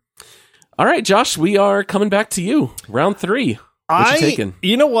sniper. All right, Josh, we are coming back to you. Round 3. What you taking?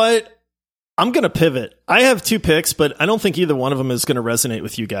 You know what? I'm going to pivot. I have 2 picks, but I don't think either one of them is going to resonate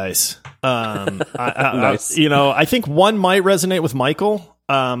with you guys. Nice. I think one might resonate with Michael.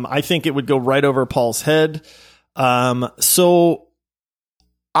 I think it would go right over Paul's head. So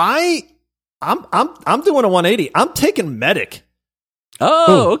I'm doing a 180. I'm taking Medic.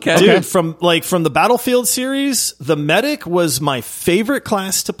 Oh, okay. Dude, from the Battlefield series, the Medic was my favorite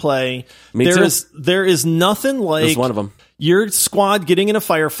class to play. Me too. There is nothing It like was one of them. your squad getting in a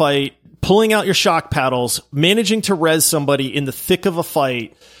firefight, pulling out your shock paddles, managing to res somebody in the thick of a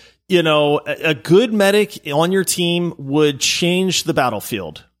fight. You know, a good medic on your team would change the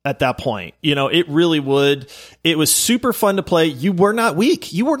battlefield at that point. You know, it really would. It was super fun to play. You were not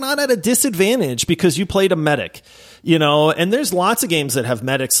weak. You were not at a disadvantage because you played a medic. You know, and there's lots of games that have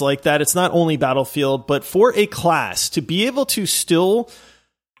medics like that. It's not only Battlefield, but for a class to be able to still,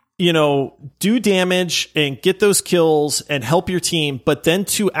 you know, do damage and get those kills and help your team, but then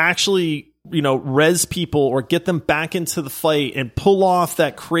to actually, you know, res people or get them back into the fight and pull off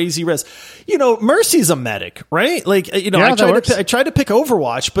that crazy res. You know, Mercy's a medic, right? Like, you know, Yeah, I tried to pick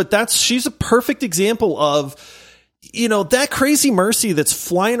Overwatch, but she's a perfect example of, you know, that crazy Mercy that's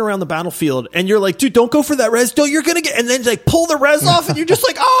flying around the battlefield and you're like, dude, don't go for that res. No, you're going to get, and then like pull the res off and you're just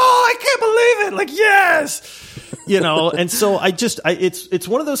like, oh, I can't believe it. Like, yes, you know? And so it's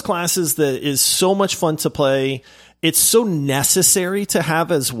one of those classes that is so much fun to play. It's so necessary to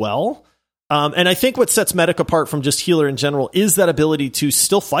have as well. And I think what sets Medic apart from just healer in general is that ability to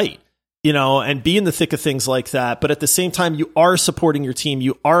still fight, you know, and be in the thick of things like that. But at the same time, you are supporting your team.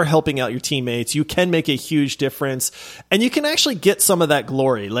 You are helping out your teammates. You can make a huge difference and you can actually get some of that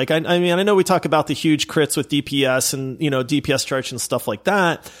glory. Like, I mean, I know we talk about the huge crits with DPS and, you know, DPS charge and stuff like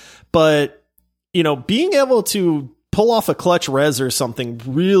that, but, you know, being able to pull off a clutch res or something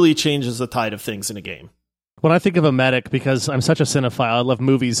really changes the tide of things in a game. When I think of a medic, because I'm such a cinephile, I love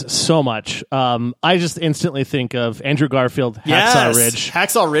movies so much. I just instantly think of Andrew Garfield, Hacksaw Ridge.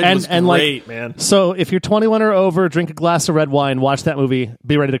 Hacksaw Ridge was great, man. So if you're 21 or over, drink a glass of red wine, watch that movie,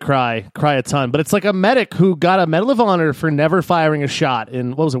 be ready to cry a ton. But it's like a medic who got a Medal of Honor for never firing a shot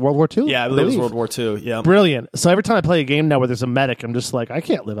in, what was it, World War II? Yeah, I believe it was World War II. Yeah, brilliant. So every time I play a game now where there's a medic, I'm just like, I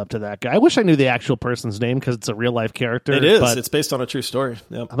can't live up to that guy. I wish I knew the actual person's name because it's a real life character. It is. But It's based on a true story.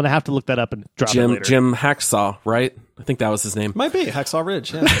 Yep. I'm gonna have to look that up and drop it later. Jim Hacksaw, right? I think that was his name. Might be Hacksaw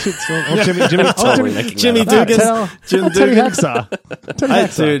Ridge. Yeah. Totally making Jimmy that up. Dugan. Jim Teddy Dugan.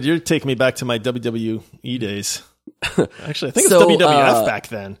 Hacksaw. Dude, you're taking me back to my WWE days. Actually, I think So, it's WWF back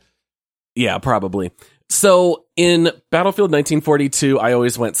then. Yeah, probably. So in Battlefield 1942, I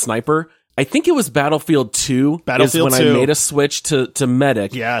always went sniper. I think it was Battlefield 2 Battlefield is when 2. I made a switch to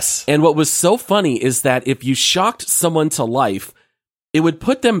medic. Yes. And what was so funny is that if you shocked someone to life, it would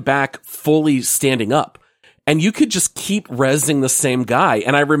put them back fully standing up. And you could just keep rezzing the same guy.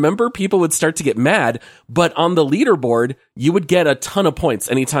 And I remember people would start to get mad, but on the leaderboard, you would get a ton of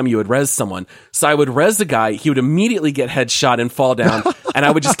points anytime you would res someone. So I would res a guy, he would immediately get headshot and fall down, and I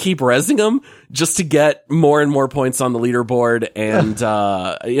would just keep rezzing him just to get more and more points on the leaderboard. And,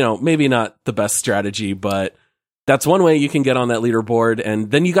 you know, maybe not the best strategy, but That's one way you can get on that leaderboard, and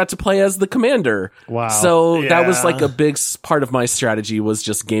then you got to play as the commander. Wow. So that was like a big part of my strategy, was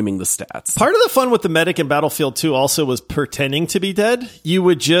just gaming the stats. Part of the fun with the medic in Battlefield 2 also was pretending to be dead. You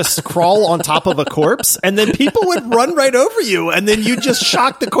would just crawl on top of a corpse, and then people would run right over you, and then you just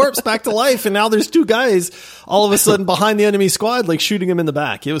shock the corpse back to life, and now there's two guys all of a sudden behind the enemy squad, like shooting him in the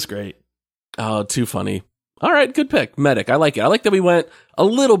back. It was great. Oh, too funny. All right, good pick. Medic. I like it. I like that we went a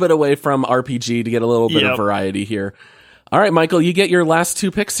little bit away from RPG to get a little bit of variety here. All right, Michael, you get your last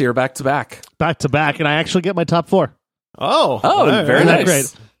two picks here back to back. Back to back, and I actually get my top 4. Oh, right, very nice.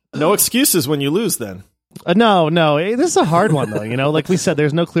 Great. No excuses when you lose then. No, this is a hard one though. Like we said,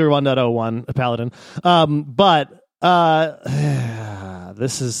 there's no clear 1.01 Paladin.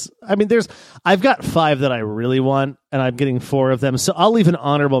 This is, I've got 5 that I really want, and I'm getting 4 of them. So I'll leave an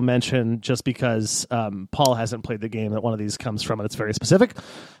honorable mention just because Paul hasn't played the game that one of these comes from, and it's very specific.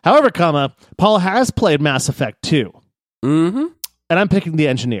 However, Paul has played Mass Effect 2. Mm-hmm. And I'm picking the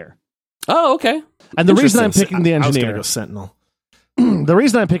engineer. Oh, okay. And the reason I'm picking the I was engineer, gonna go Sentinel. the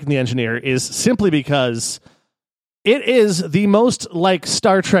reason I'm picking the engineer is simply because it is the most like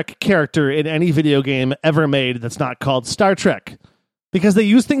Star Trek character in any video game ever made that's not called Star Trek. Because they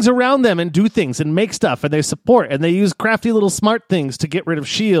use things around them and do things and make stuff, and they support, and they use crafty little smart things to get rid of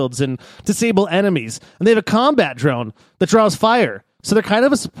shields and disable enemies. And they have a combat drone that draws fire. So they're kind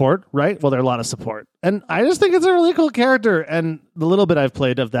of a support, right? Well, they're a lot of support. And I just think it's a really cool character. And the little bit I've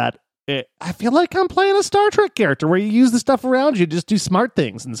played of that, I feel like I'm playing a Star Trek character where you use the stuff around you, just do smart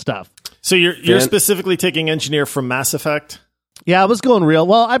things and stuff. So you're specifically taking engineer from Mass Effect? Yeah, I was going real.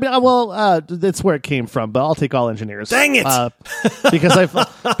 Well, that's where it came from, but I'll take all engineers. Dang it! Because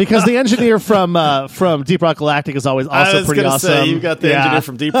the engineer from Deep Rock Galactic is always also pretty awesome. Say, you've got the engineer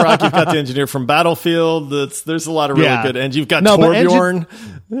from Deep Rock, you've got the engineer from Battlefield. There's a lot of really good, and you've got Torbjorn.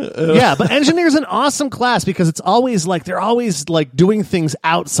 But engineer's an awesome class because it's always like they're always like doing things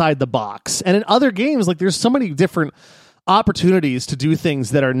outside the box, and in other games, like there's so many different opportunities to do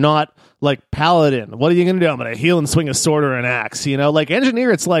things that are not like Paladin. What are you going to do? I'm going to heal and swing a sword or an axe. Like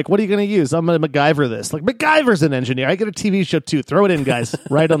engineer, it's like, what are you going to use? I'm going to MacGyver this. Like MacGyver's an engineer. I get a TV show too. Throw it in, guys.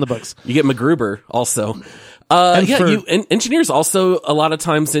 Right on the books. You get MacGruber also. Engineers also, a lot of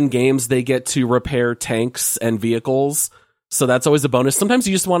times in games, they get to repair tanks and vehicles. So that's always a bonus. Sometimes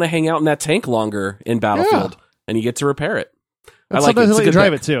you just want to hang out in that tank longer in Battlefield and you get to repair it. And I like it. It's a good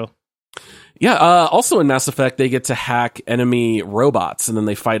drive it too. Yeah, also in Mass Effect, they get to hack enemy robots, and then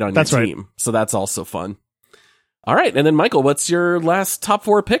they fight on your team. Right. So that's also fun. All right, and then Michael, what's your last top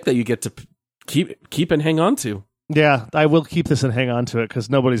 4 pick that you get to keep and hang on to? Yeah, I will keep this and hang on to it, because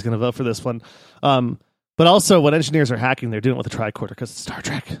nobody's going to vote for this one. But also, when engineers are hacking, they're doing it with a tricorder, because it's Star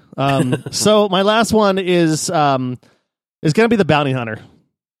Trek. So my last one is going to be the Bounty Hunter.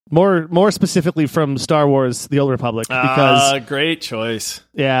 More specifically from Star Wars: The Old Republic, because great choice.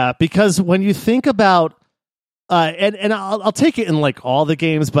 Yeah, because when you think about and I'll take it in like all the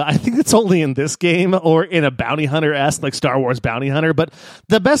games, but I think it's only in this game or in a bounty hunter-esque like Star Wars Bounty Hunter. But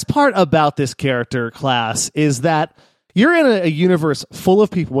the best part about this character class is that you're in a universe full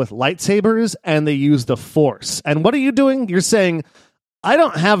of people with lightsabers, and they use the Force. And what are you doing? You're saying, I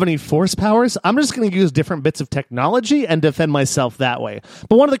don't have any force powers. I'm just going to use different bits of technology and defend myself that way.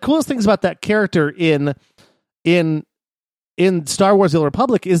 But one of the coolest things about that character in Star Wars: The Old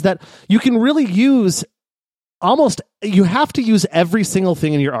Republic is that you can really use you have to use every single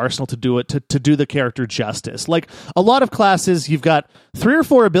thing in your arsenal to do it, to do the character justice. Like a lot of classes, you've got 3 or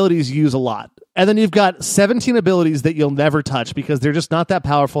 4 abilities you use a lot. And then you've got 17 abilities that you'll never touch because they're just not that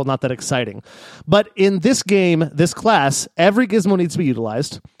powerful, not that exciting. But in this game, this class, every gizmo needs to be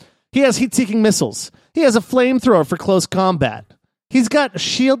utilized. He has heat-seeking missiles. He has a flamethrower for close combat. He's got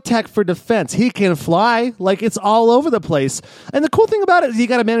shield tech for defense. He can fly. Like, it's all over the place. And the cool thing about it is you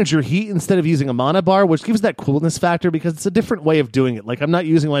got to manage your heat instead of using a mana bar, which gives that coolness factor because it's a different way of doing it. Like, I'm not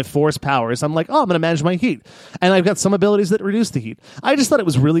using my force powers. I'm like, I'm going to manage my heat. And I've got some abilities that reduce the heat. I just thought it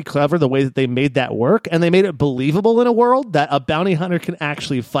was really clever the way that they made that work, and they made it believable in a world that a bounty hunter can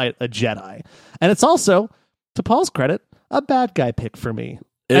actually fight a Jedi. And it's also, to Paul's credit, a bad guy pick for me.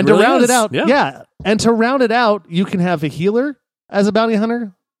 And really to round it out, and to round it out, you can have a healer as a bounty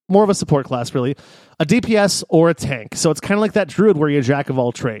hunter, more of a support class, really, a DPS or a tank. So it's kind of like that druid where you're a jack of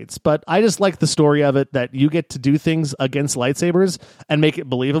all trades. But I just like the story of it that you get to do things against lightsabers and make it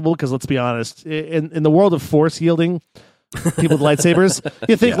believable. Because let's be honest, in the world of force yielding people with lightsabers,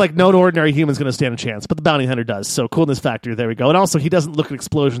 you think like no ordinary human's going to stand a chance, but the bounty hunter does. So coolness factor, there we go. And also, he doesn't look at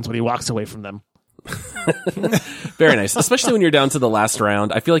explosions when he walks away from them. Very nice, especially when you're down to the last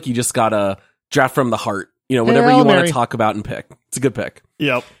round. I feel like you just gotta draft from the heart. Whatever you want to talk about and pick. It's a good pick.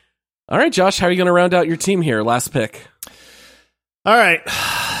 Yep. All right, Josh, how are you going to round out your team here? Last pick. All right.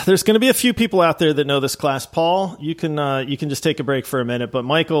 There's going to be a few people out there that know this class. Paul, you can just take a break for a minute, but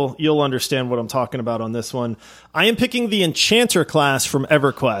Michael, you'll understand what I'm talking about on this one. I am picking the Enchanter class from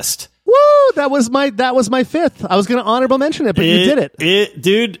EverQuest. Woo! That was my fifth. I was going to honorable mention it, but you did it.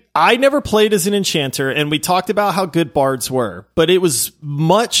 Dude, I never played as an Enchanter, and we talked about how good bards were, but it was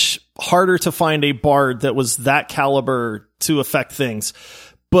much harder to find a bard that was that caliber to affect things.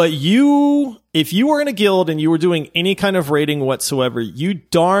 But if you were in a guild and you were doing any kind of raiding whatsoever, you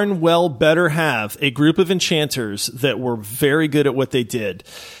darn well better have a group of enchanters that were very good at what they did.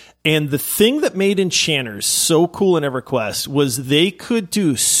 And the thing that made enchanters so cool in EverQuest was they could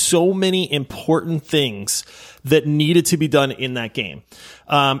do so many important things that needed to be done in that game.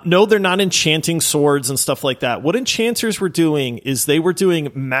 No, they're not enchanting swords and stuff like that. What enchanters were doing is they were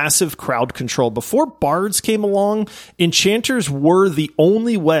doing massive crowd control. Before bards came along, enchanters were the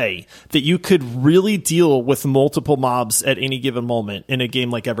only way that you could really deal with multiple mobs at any given moment in a game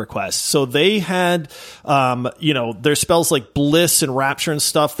like EverQuest. So they had, their spells like Bliss and Rapture and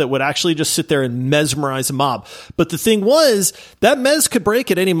stuff that would actually just sit there and mesmerize a mob. But the thing was, that mez could break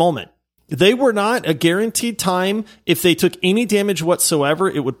at any moment. They were not a guaranteed time. If they took any damage whatsoever,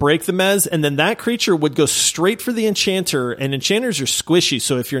 it would break the mez, and then that creature would go straight for the enchanter, and enchanters are squishy.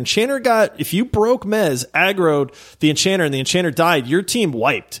 So if if you broke mez, aggroed the enchanter, and the enchanter died, your team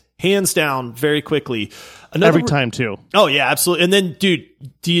wiped. Hands down, very quickly. Every time, too. Oh, yeah, absolutely. And then, dude,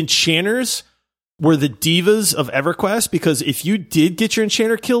 the enchanters were the divas of EverQuest, because if you did get your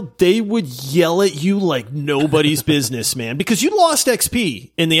enchanter killed, they would yell at you like nobody's business, man, because you lost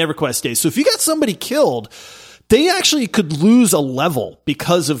XP in the EverQuest days. So if you got somebody killed, they actually could lose a level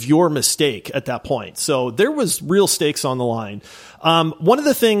because of your mistake at that point. So there was real stakes on the line. One of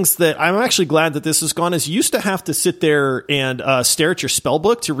the things that I'm actually glad that this is gone is you used to have to sit there and stare at your spell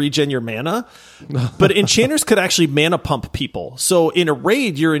book to regen your mana, but enchanters could actually mana pump people. So in a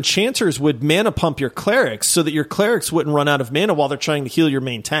raid, your enchanters would mana pump your clerics so that your clerics wouldn't run out of mana while they're trying to heal your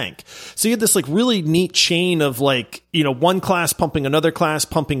main tank. So you had this like really neat chain of like, one class pumping another class,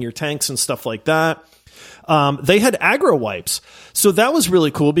 pumping your tanks and stuff like that. They had aggro wipes. So that was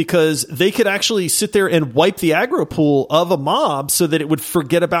really cool because they could actually sit there and wipe the aggro pool of a mob so that it would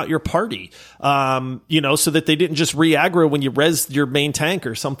forget about your party. So that they didn't just re-aggro when you res your main tank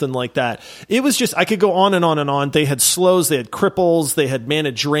or something like that. It was just, I could go on and on and on. They had slows, they had cripples, they had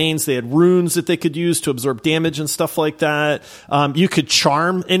mana drains, they had runes that they could use to absorb damage and stuff like that. You could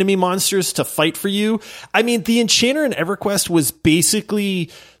charm enemy monsters to fight for you. I mean, the Enchanter in EverQuest was basically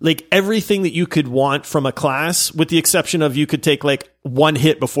like everything that you could want from a class, with the exception of you could take like one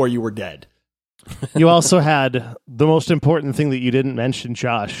hit before you were dead. You also had the most important thing that you didn't mention,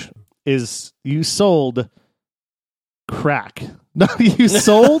 Josh, is you sold crack. No, you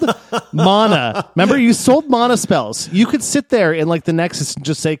sold mana. Remember, you sold mana spells. You could sit there in like the Nexus and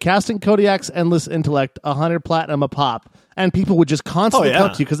just say, casting Kodiak's Endless Intellect, 100 platinum a pop, and people would just constantly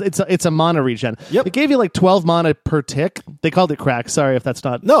come to you because it's a mana regen. Yep. It gave you like 12 mana per tick. They called it crack. Sorry if that's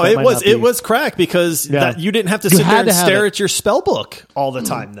not. No, it was crack because you didn't have to sit there and stare at your spell book all the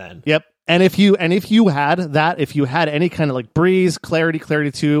time then. Yep. And if you had any kind of like Breeze, Clarity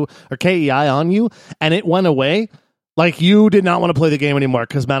 2, or KEI on you, and it went away, like you did not want to play the game anymore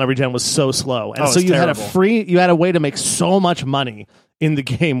because mana regen was so slow. And so you had a way to make so much money in the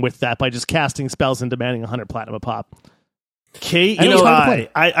game with that by just casting spells and demanding 100 platinum a pop. KEI.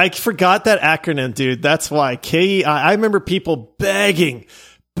 I forgot that acronym, dude. That's why. KEI. I remember people begging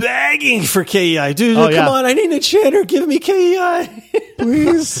for KEI. Dude, come on, I need an enchanter. Give me KEI.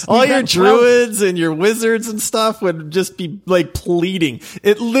 Please. All your druids and your wizards and stuff would just be like pleading.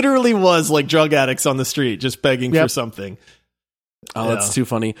 It literally was like drug addicts on the street just begging for something. Oh, that's too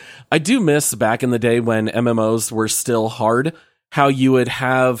funny. I do miss back in the day when MMOs were still hard, how you would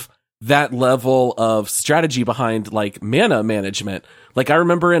have that level of strategy behind like mana management. Like I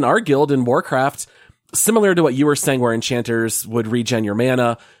remember in our guild in Warcraft, similar to what you were saying, where enchanters would regen your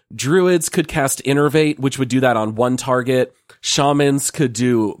mana, druids could cast Innervate, which would do that on one target. Shamans could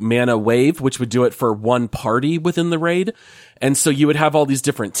do Mana Wave, which would do it for one party within the raid. And so you would have all these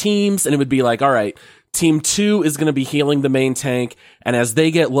different teams, and it would be like, all right, Team 2 is going to be healing the main tank, and as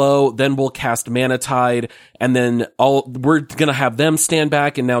they get low, then we'll cast Mana Tide, and then we're going to have them stand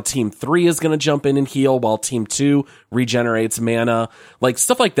back, and now Team 3 is going to jump in and heal while Team 2 regenerates mana. Like,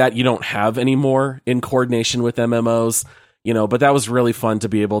 stuff like that you don't have anymore in coordination with MMOs, but that was really fun to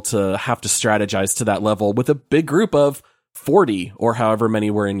be able to have to strategize to that level with a big group of 40 or however many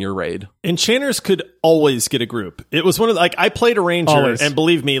were in your raid. Enchanters could always get a group. It was one of the, like, I played a ranger, Always. and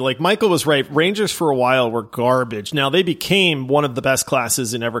believe me, like Michael was right. Rangers for a while were garbage. Now they became one of the best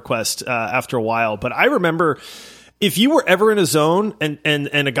classes in EverQuest after a while. But I remember if you were ever in a zone and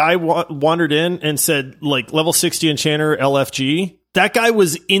a guy wandered in and said like level 60 Enchanter LFG, that guy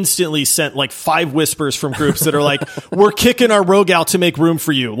was instantly sent like 5 whispers from groups that are like, we're kicking our rogue out to make room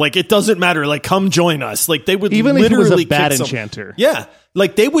for you. Like, it doesn't matter. Like, come join us. Like, they would Even literally if it was a bad kick enchanter. Yeah.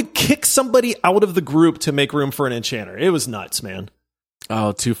 Like, they would kick somebody out of the group to make room for an enchanter. It was nuts, man.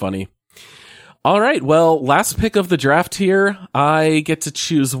 Oh, too funny. All right. Well, last pick of the draft here. I get to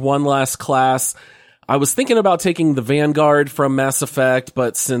choose one last class. I was thinking about taking the Vanguard from Mass Effect,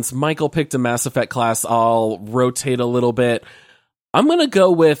 but since Michael picked a Mass Effect class, I'll rotate a little bit. I'm going to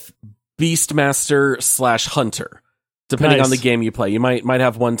go with Beastmaster/Hunter, depending Nice. on the game you play. You might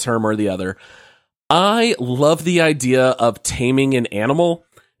have one term or the other. I love the idea of taming an animal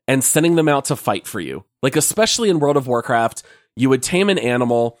and sending them out to fight for you. Like, especially in World of Warcraft, you would tame an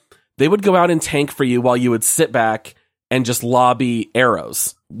animal, they would go out and tank for you while you would sit back and just lobby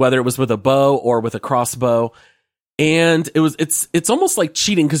arrows, whether it was with a bow or with a crossbow. And it's almost like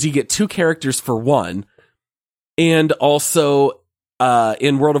cheating because you get 2 characters for one. And also,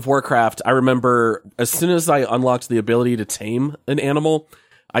 in World of Warcraft, I remember as soon as I unlocked the ability to tame an animal,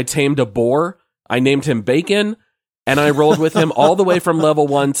 I tamed a boar. I named him Bacon, and I rolled with him all the way from level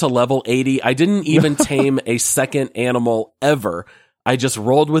 1 to level 80. I didn't even tame a second animal ever. I just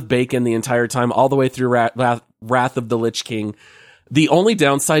rolled with Bacon the entire time, all the way through Wrath of the Lich King. The only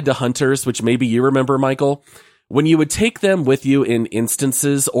downside to hunters, which maybe you remember, Michael, when you would take them with you in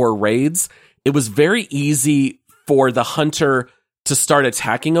instances or raids, it was very easy for the hunter to start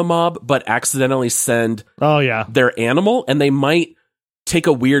attacking a mob, but accidentally send their animal, and they might take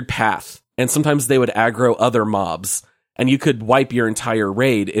a weird path. And sometimes they would aggro other mobs, and you could wipe your entire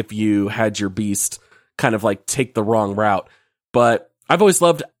raid if you had your beast kind of like take the wrong route. But I've always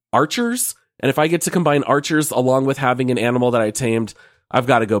loved archers, and if I get to combine archers along with having an animal that I tamed, I've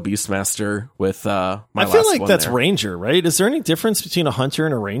got to go Beastmaster with my last one. I feel like that's there. ranger, right? Is there any difference between a hunter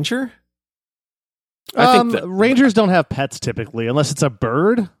and a ranger? I think that Rangers don't have pets typically, unless it's a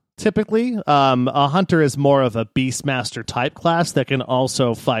bird. Typically, a hunter is more of a Beastmaster type class that can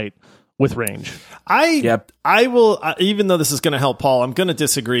also fight with range. I will, even though this is going to help Paul, I'm going to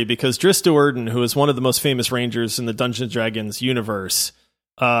disagree because Drizzt Do'Urden, who is one of the most famous rangers in the Dungeons & Dragons universe,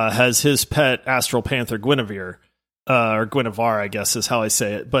 has his pet Astral Panther Guinevere, or Guinevere, I guess is how I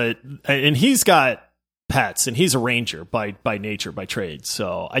say it. And he's got pets, and he's a ranger by nature, by trade.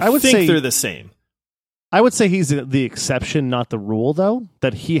 So I would think they're the same. I would say he's the exception, not the rule, though,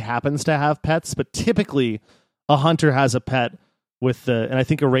 that he happens to have pets. But typically, a hunter has a pet and I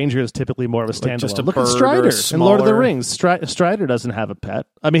think a ranger is typically more of a standalone. just a Look at bird Strider or in Lord of the smaller. Rings. Strider doesn't have a pet.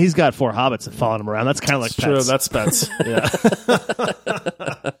 I mean, he's got 4 hobbits that following him around. That's kind of like True, pets. that's pets. Yeah.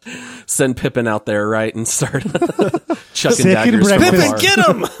 send Pippin out there, right, and start chucking Second daggers from breakfast. afar. Pippin, get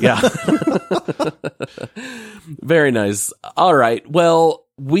him! Yeah. Very nice. All right. Well,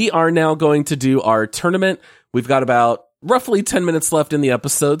 we are now going to do our tournament. We've got about roughly 10 minutes left in the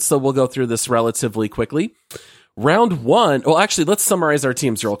episode, so we'll go through this relatively quickly. Round 1. Well, actually, let's summarize our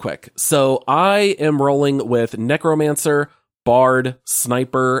teams real quick. So I am rolling with Necromancer, Bard,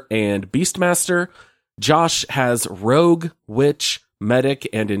 Sniper, and Beastmaster. Josh has Rogue, Witch, Medic,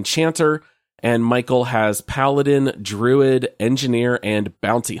 and Enchanter. And Michael has Paladin, Druid, Engineer, and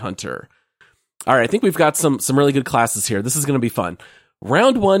Bounty Hunter. All right, I think we've got some really good classes here. This is going to be fun.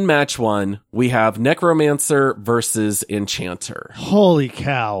 Round 1, match 1, we have Necromancer versus Enchanter. Holy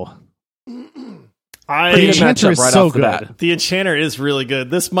cow. Pretty good Enchanter matchup is right so off the good. bat. The Enchanter is really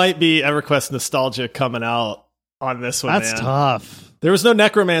good. This might be EverQuest nostalgia coming out on this one, That's man. tough. There was no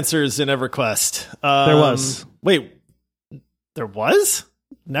Necromancers in EverQuest. There was. Wait, there was?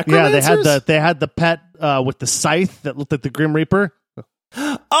 Yeah, Necromancers? they had the pet with the scythe that looked like the Grim Reaper.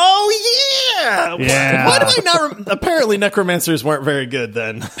 Oh, yeah! Yeah. Why do I not apparently Necromancers weren't very good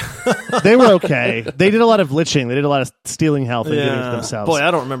then. They were okay. They did a lot of liching. They did a lot of stealing health and giving it to themselves. Boy,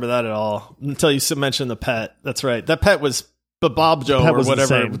 I don't remember that at all until you mentioned the pet. That's right. That pet was Babobjo Pet or was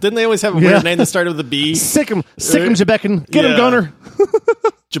whatever. insane. Didn't they always have a weird name that started with a B? Sick him, Jebekin. Get him, Yeah. Gunner.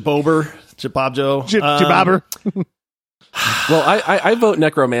 Jabobjo. Jabobber. Well, I vote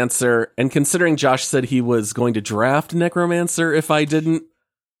Necromancer, and considering Josh said he was going to draft Necromancer if I didn't,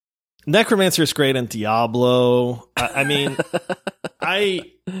 Necromancer is great in Diablo. I mean,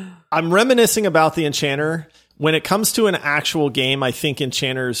 I'm reminiscing about the Enchanter. When it comes to an actual game, I think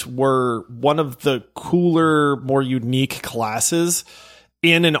Enchanters were one of the cooler, more unique classes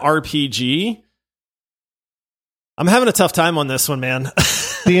in an RPG. I'm having a tough time on this one, man.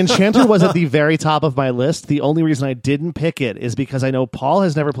 The Enchanter was at the very top of my list. The only reason I didn't pick it is because I know Paul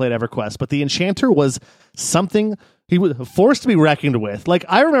has never played EverQuest, but the Enchanter was something he was forced to be reckoned with. Like,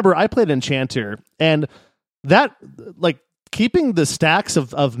 I remember I played Enchanter, and that, like, keeping the stacks of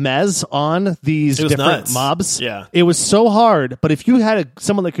Mez on these different nuts. mobs, Yeah. it was so hard. But if you had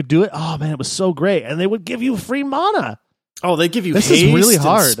someone that could do it, oh man, it was so great. And they would give you free mana. Oh, they give you This haste is really and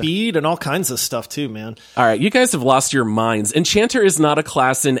hard. speed and all kinds of stuff too, man. All right, you guys have lost your minds. Enchanter is not a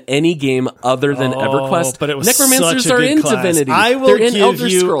class in any game other than EverQuest. But it was Necromancers such a are good in class. Divinity. I will They're in give Elder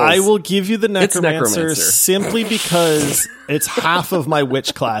you. Scrolls. I will give you the It's Necromancer Necromancer. simply because it's half of my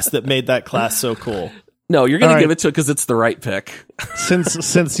witch class that made that class so cool. No, you're going All to right. give it to it because it's the right pick.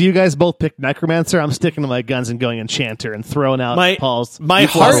 Since you guys both picked Necromancer, I'm sticking to my guns and going Enchanter and throwing out Paul's. My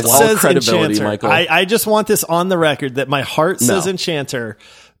You've heart lost all says credibility, Enchanter. Michael. I just want this on the record that my heart says No. Enchanter,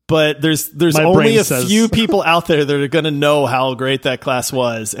 but there's My only brain a says- few people out there that are going to know how great that class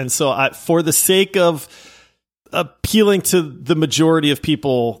was, and so for the sake of appealing to the majority of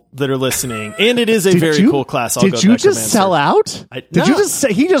people that are listening, and it is a very cool class. I'll go Did you just Necromancer. sell out? No. Did you just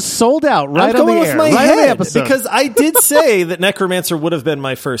say he just sold out right I'm on the going air, with my right on the head episode? because I did say that Necromancer would have been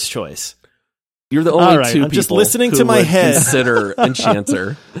my first choice. You're the only All right, two I'm people just listening who to my would head. consider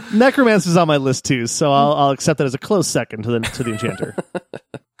Enchanter. Necromancer's on my list too, so I'll accept that as a close second to the Enchanter.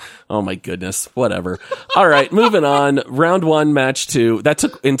 Oh my goodness. Whatever. All right, moving on. Round 1, match 2. That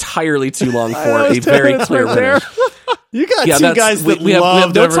took entirely too long for a very clear winner. You got Yeah, two that's- guys that we have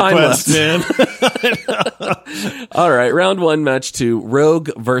love no time EverQuest, man. All right, round 1, match 2. Rogue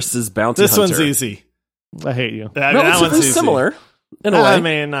versus Bounty This Hunter. one's easy. I hate you. I mean, that one's Relatively easy. similar in a way. I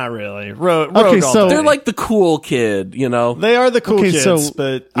mean, not really. Rogue Okay, all so- day. They're like the cool kid, you know? They are the cool Okay, kids, so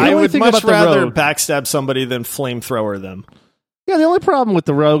but the I only would thing much about the rather Rogue- backstab somebody than flamethrower them. Yeah, the only problem with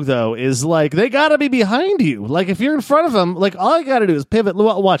the Rogue though is like they gotta be behind you. Like if you're in front of them, like all I gotta do is pivot.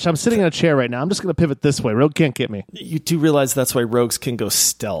 Watch, I'm sitting in a chair right now. I'm just gonna pivot this way. Rogue can't get me. You do realize that's why rogues can go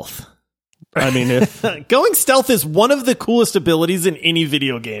stealth. I mean, if Going stealth is one of the coolest abilities in any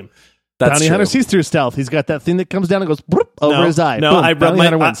video game. That's Bounty true. Hunter sees through stealth. He's got that thing that comes down and goes bloop, over his eye. No, Boom, I rub Bounty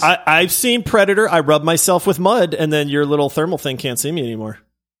Hunter my. wins. I've seen Predator. I rub myself with mud, and then your little thermal thing can't see me anymore.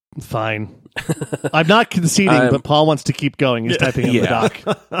 Fine. I'm not conceding, but Paul wants to keep going. He's typing in the doc.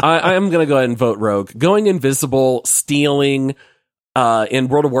 I am going to go ahead and vote Rogue. Going invisible, stealing. In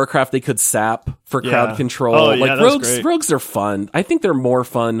World of Warcraft, they could sap for crowd Yeah. control. Oh, yeah, like that was great. rogues are fun. I think they're more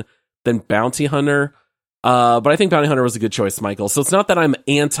fun than Bounty Hunter. But I think Bounty Hunter was a good choice, Michael. So it's not that I'm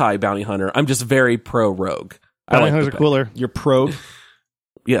anti Bounty Hunter. I'm just very pro Rogue. Bounty like Hunters the are pick. cooler. You're pro.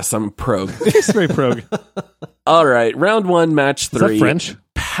 Yes, I'm pro. He's very prog. All right, round 1, match 3. Is that French?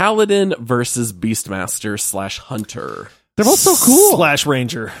 Paladin versus Beastmaster / Hunter. They're both so cool. Slash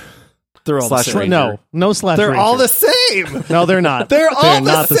Ranger. They're all Slash the same. Ranger. No slash They're Ranger. all the same. No, they're not. They're all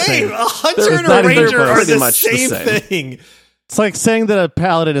not the same. A hunter They're and not a even ranger are pretty the much the same same. thing. It's like saying that a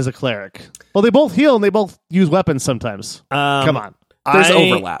paladin is a cleric. Well, they both heal and they both use weapons sometimes. Come on. There's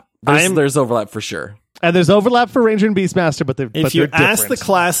overlap. I'm- There's overlap for sure. And there's overlap for Ranger and Beastmaster, but they're If you they're different. ask the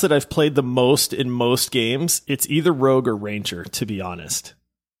class that I've played the most in most games, it's either Rogue or Ranger, to be honest.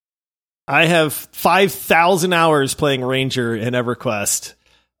 I have 5,000 hours playing Ranger in EverQuest.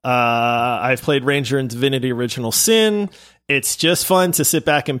 I've played Ranger in Divinity Original Sin. It's just fun to sit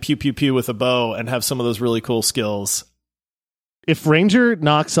back and pew pew pew with a bow and have some of those really cool skills. If Ranger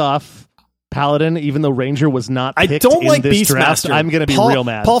knocks off Paladin, even though Ranger was not I picked don't in like this draft, Beastmaster. I'm going to be Paul, real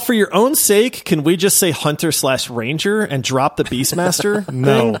mad. Paul, for your own sake, can we just say Hunter / Ranger and drop the Beastmaster?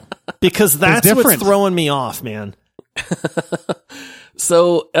 No. thing? Because that's what's different. throwing me off, man.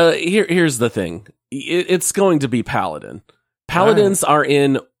 So here's the thing. It's going to be Paladin. Paladins are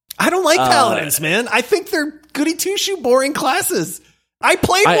in. I don't like Paladins, man. I think they're goody two-shoe boring classes. I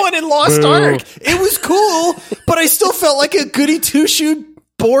played one in Lost Boo. Ark. It was cool, but I still felt like a goody two-shoe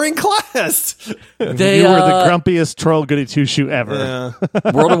boring class. They you were the grumpiest troll goody two-shoe ever.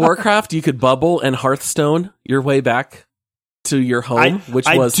 World of Warcraft. You could bubble and Hearthstone your way back to your home, which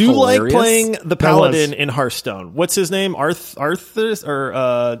was I do hilarious. like playing the Paladin was. in Hearthstone. What's his name? Arthur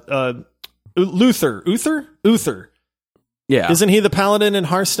or Uther? Yeah, Isn't he the Paladin in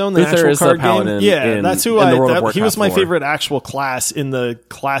Hearthstone? The Uther actual is the card Paladin game. Yeah, in- that's who in the World of he was Warcraft my lore. favorite actual class in the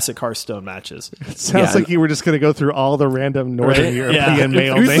classic Hearthstone matches. It sounds Yeah. like you were just going to go through all the random Northern Right? European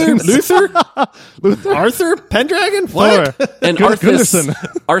male Uther, names. Luther, Arthur, Pendragon. What? Thor. and Gunderson.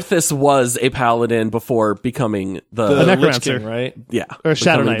 Arthas was a Paladin before becoming The A Lich Necromancer. King, right? yeah Or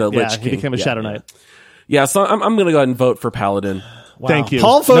Shadow becoming Knight. the Yeah, Lich he King. became a Yeah, Shadow yeah. Knight. Yeah, so I'm going to go ahead and vote for Paladin. Thank you.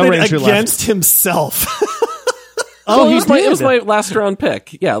 Paul No voted Ranger against himself. Oh, it he was my, it did. was my last round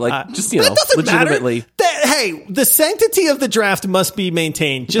pick. Yeah, like just that doesn't legitimately. matter. hey, the sanctity of the draft must be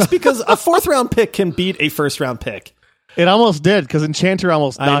maintained. Just because a 4th round pick can beat a 1st round pick. It almost did, because Enchanter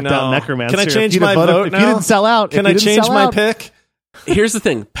almost knocked out Necromancer. Can I change my vote now? If you didn't sell out. Can I change my pick? Here's the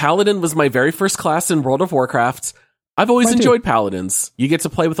thing. Paladin was my very first class in World of Warcraft. I've always enjoyed Paladins. You get to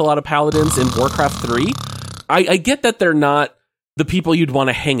play with a lot of Paladins in Warcraft 3. I get that they're not the people you'd want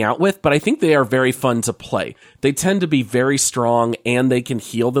to hang out with, but I think they are very fun to play. They tend to be very strong, and they can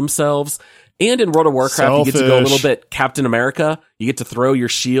heal themselves. And in World of Warcraft, you get to go a little bit Captain America. You get to throw your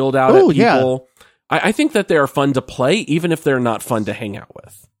shield out at people. Yeah. I think that they are fun to play, even if they're not fun to hang out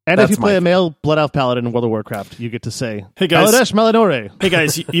with. And if you play a male Blood Elf Paladin in World of Warcraft, you get to say, "Hey guys, Kaladesh Melanore." Hey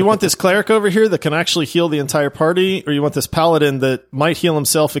guys, you want this cleric over here that can actually heal the entire party, or you want this paladin that might heal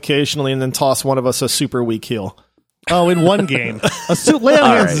himself occasionally and then toss one of us a super weak heal? Oh, in one game, lay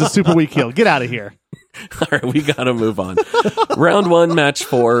on hands is a super weak heal. Get out of here. All right, we gotta move on. Round 1, match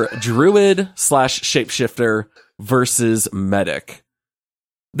 4: Druid/Shapeshifter versus Medic.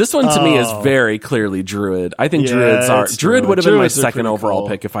 This one to me is very clearly Druid. I think Druid would have been my second overall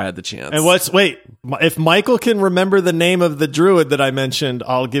pick if I had the chance. And if Michael can remember the name of the Druid that I mentioned,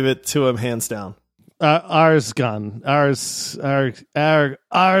 I'll give it to him hands down. Arsgon.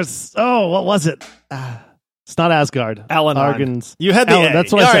 Oh, what was it? It's not Asgard. Argons. You had the A.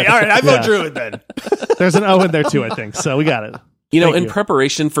 That's what I said. All right, I vote Druid then. There's an O in there too, I think. So we got it. In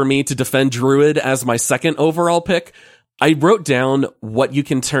preparation for me to defend Druid as my second overall pick, I wrote down what you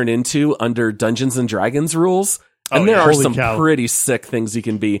can turn into under Dungeons and Dragons rules, and there are some pretty sick things you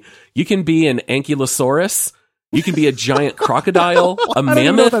can be. You can be an Ankylosaurus, you can be a giant crocodile, a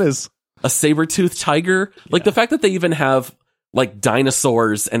mammoth, a saber-toothed tiger. Like the fact that they even have like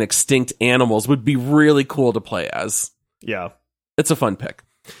dinosaurs and extinct animals would be really cool to play as. Yeah. It's a fun pick.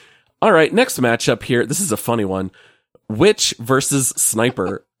 All right, next matchup here. This is a funny one. Witch versus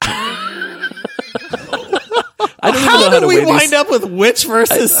Sniper. How did we wind up with Witch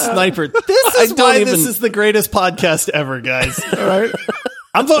versus Sniper? This is why this is the greatest podcast ever, guys. All right.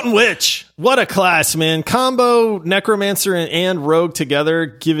 I'm voting Witch. What a class, man. Combo Necromancer and Rogue together.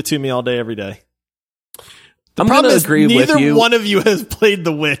 Give it to me all day, every day. The problem is neither one of you has played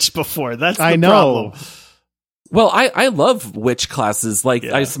the Witch before. That's the problem. Well, I love witch classes. Like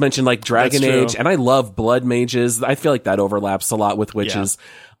I just mentioned, like Dragon Age, and I love blood mages. I feel like that overlaps a lot with witches.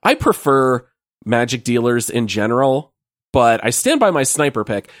 Yeah. I prefer magic dealers in general, but I stand by my sniper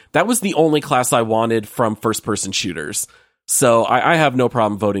pick. That was the only class I wanted from first-person shooters. So I have no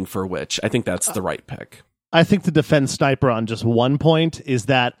problem voting for witch. I think that's the right pick. I think to defend sniper on just one point is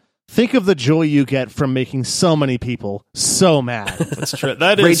that think of the joy you get from making so many people so mad. That's true.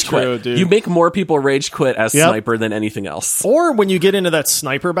 That is true, dude. You make more people rage quit as sniper than anything else. Or when you get into that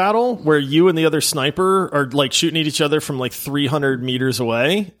sniper battle where you and the other sniper are like shooting at each other from like 300 meters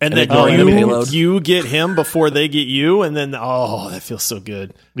away, and then you get him before they get you, and then that feels so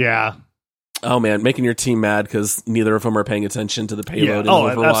good. Yeah. Oh man, making your team mad because neither of them are paying attention to the payload in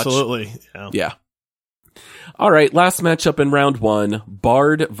Overwatch. Absolutely. Yeah. All right, last matchup in round 1,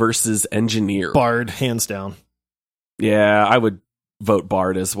 Bard versus Engineer. Bard, hands down. Yeah, I would vote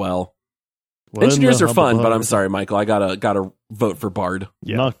Bard as well. Engineers are fun, but I'm sorry, Michael, I gotta vote for Bard.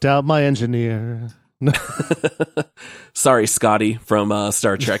 Yeah. Knocked out my Engineer. Sorry, Scotty from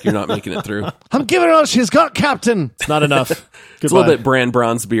Star Trek, you're not making it through. I'm giving her all she's got, Captain. It's not enough. It's a little bit Bran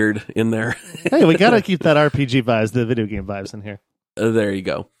Bronzebeard in there. Hey, we gotta keep that RPG vibes, the video game vibes in here. There you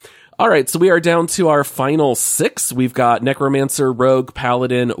go. All right, so we are down to our final 6. We've got Necromancer, Rogue,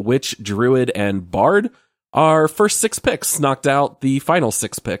 Paladin, Witch, Druid, and Bard. Our first 6 picks knocked out the final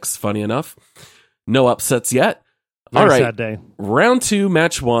 6 picks, funny enough. No upsets yet. Very all right, sad day. Round 2,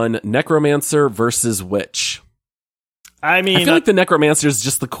 match 1, Necromancer versus Witch. I mean, I feel like the Necromancer is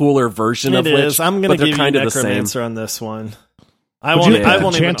just the cooler version of Witch. I'm going to give you Necromancer on this one. I won't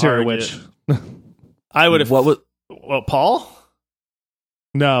even Witch. I would have. What, Paul?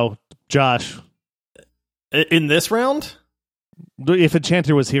 No, Josh. In this round? If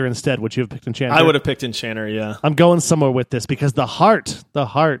Enchanter was here instead, would you have picked Enchanter? I would have picked Enchanter, yeah. I'm going somewhere with this because the heart.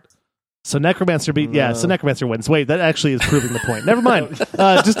 So Necromancer so Necromancer wins. Wait, that actually is proving the point. Never mind.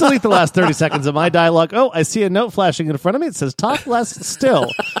 Just delete the last 30 seconds of my dialogue. Oh, I see a note flashing in front of me. It says talk less still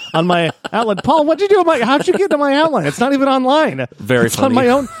on my outline. Paul, what'd you do? How'd you get to my outline? It's not even online. It's funny. On my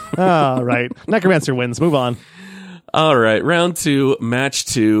own. Oh, right. Necromancer wins. Move on. All right, round 2, match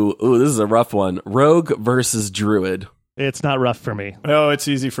 2. Ooh, this is a rough one. Rogue versus Druid. It's not rough for me. Oh, it's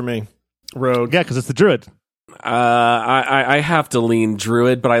easy for me. Rogue. Yeah, because it's the Druid. I have to lean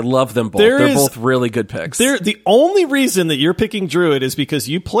Druid, but I love them both. They're both really good picks. The only reason that you're picking Druid is because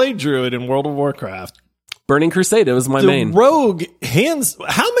you played Druid in World of Warcraft. Burning Crusade. It was my The main. rogue hands.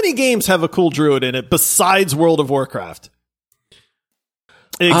 How many games have a cool druid in it besides World of Warcraft?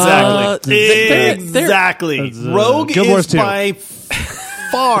 Exactly. Exactly. Rogue Guild Wars is 2. by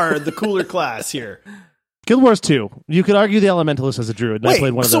far the cooler class here. Guild Wars 2. You could argue the Elementalist as a druid. And I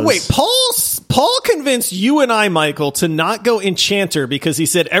played one of those. Paul convinced you and I, Michael, to not go Enchanter because he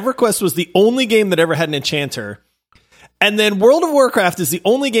said EverQuest was the only game that ever had an Enchanter. And then World of Warcraft is the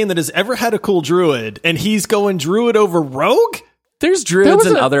only game that has ever had a cool druid, and he's going druid over rogue? There's druids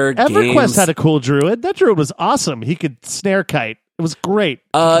in other EverQuest games. had a cool druid. That druid was awesome. He could snare kite. It was great.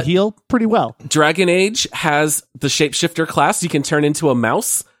 He could heal pretty well. Dragon Age has the shapeshifter class. You can turn into a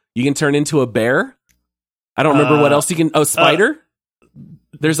mouse. You can turn into a bear. I don't remember what else you can. Oh, spider.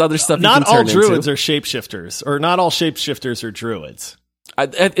 There's other stuff. Not you can all turn druids into. are shapeshifters, or not all shapeshifters are druids.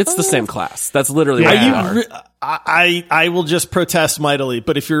 It's the same class. That's literally Yeah. what they are. I will just protest mightily,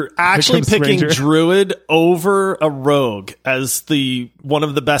 but if you're actually comes picking Ranger. druid over a rogue as the one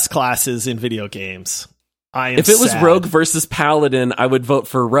of the best classes in video games, I am If it was sad. rogue versus paladin, I would vote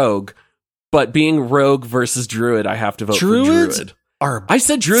for rogue. But being rogue versus druid, I have to vote Druids for druid. are I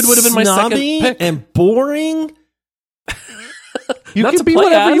said druid would have been my second snobby pick. and boring. You Not can to be play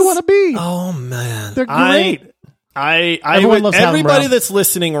whatever you as. want to be. Oh man, They're great. Everyone loves having them everybody around. that's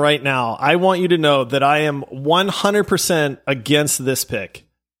listening right now, I want you to know that I am 100% against this pick.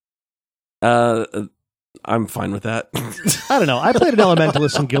 I'm fine with that. I don't know. I played an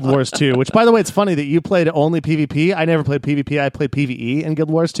Elementalist in Guild Wars 2, which, by the way, it's funny that you played only PvP. I never played PvP. I played PvE in Guild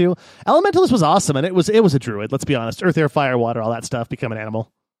Wars 2. Elementalist was awesome, and it was a druid, let's be honest. Earth, air, fire, water, all that stuff. Become an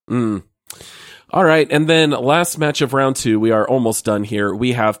animal. All right, and then last match of round 2, we are almost done here.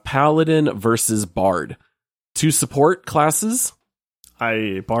 We have Paladin versus Bard. 2 support classes.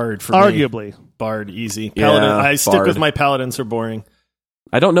 Bard for me. Arguably. Bard easy. Yeah, Paladin. I stick Bard. with my paladins are boring.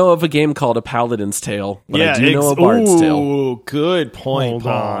 I don't know of a game called A Paladin's Tale, but I do know a Ooh, Bard's Tale. good point,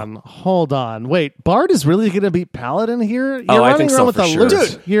 Hold on. Wait, Bard is really going to beat Paladin here? You're I running think around so with for a sure. loot.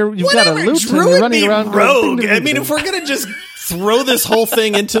 Dude, You've got a loot and Druid you're running beat around. rogue. I mean, if we're gonna just throw this whole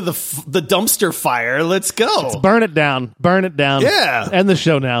thing into the dumpster fire, let's go. Burn it down. Burn it down. Yeah. End the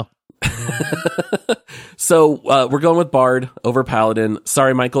show now. So we're going with Bard over Paladin.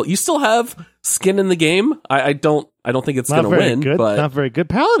 Sorry, Michael. You still have skin in the game. I don't think it's going Not to very win, good. but Not very good.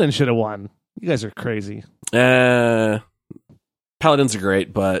 Paladin should have won. You guys are crazy. Paladins are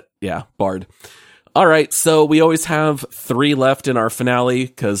great, but yeah, Bard. All right, so we always have 3 left in our finale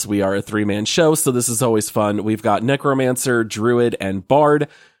because we are a 3-man show, so this is always fun. We've got Necromancer, Druid, and Bard.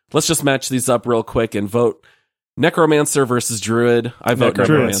 Let's just match these up real quick and vote. Necromancer versus Druid. I vote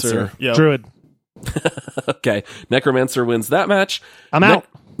Necromancer. Yep. Druid. Okay, Necromancer wins that match. I'm out.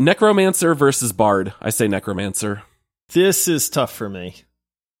 Necromancer versus Bard. I say Necromancer. This is tough for me.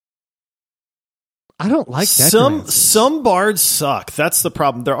 I don't like Necromancer. Some bards suck. That's the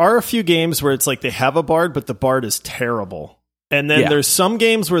problem. There are a few games where it's like they have a bard, but the bard is terrible. And then Yeah. there's some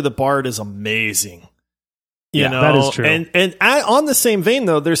games where the bard is amazing. You Yeah, know, that is true. And on the same vein,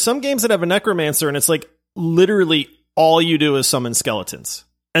 though, there's some games that have a necromancer, and it's like literally all you do is summon skeletons,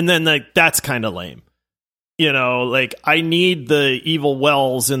 and then like that's kind of lame. You know, like I need the evil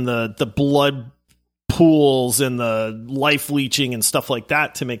wells and the blood pools and the life leeching and stuff like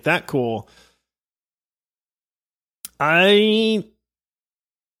that to make that cool. Oh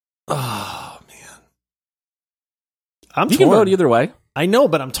man, I'm You torn. can vote either way I know,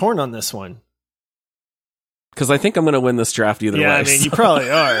 but I'm torn on this one. because I think I'm going to win this draft either way. Yeah, I mean, you probably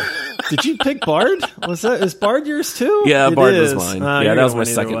are. Did you pick Bard? Is Bard yours too? Yeah, It Bard was is. mine. You're Yeah, that was gonna my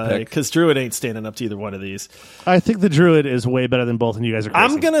win second either way, pick. because Druid ain't standing up to either one of these. I think the Druid is way better than both, and you guys are crazy.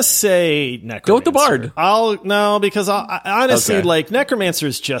 I'm gonna say Necromancer. Go with the Bard. Because I honestly Okay. like Necromancer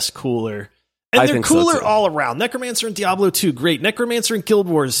is just cooler. And I they're think so, cooler too. all around. Necromancer in Diablo 2, great. Necromancer in Guild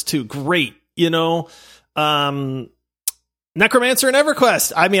Wars 2, great. You know, Necromancer in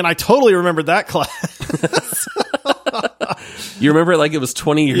EverQuest. I mean, I totally remembered that class. You remember it like it was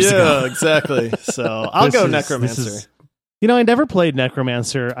 20 years ago. Yeah, exactly. So I'll go This Necromancer. is- You know, I never played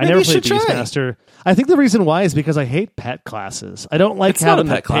Necromancer. I Maybe never you played should try. Beastmaster. I think the reason why is because I hate pet classes. I don't like It's not a having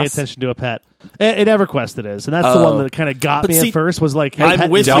to pet pay class. attention to a pet. In EverQuest it is. And that's the Oh. one that kind of got But me see, at first was like, I'm pet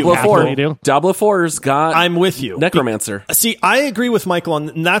with you. you Diablo have to 4. what you do. Diablo 4's got I'm with you. Necromancer. See, I agree with Michael,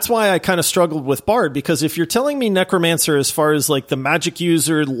 and that's why I kind of struggled with Bard, because if you're telling me Necromancer as far as like the magic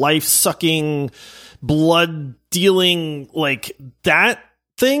user, life sucking, blood dealing, like that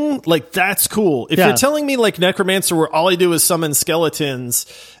thing, like that's cool. If Yeah. you're telling me like Necromancer where all I do is summon skeletons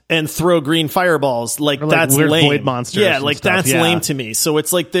and throw green fireballs, like Or, like, that's weird lame. void monsters Yeah, and like stuff, that's yeah. lame to me. So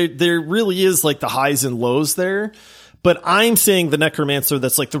it's like there really is like the highs and lows there. But I'm saying the Necromancer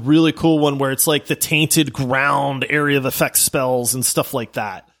that's like the really cool one where it's like the tainted ground area of effect spells and stuff like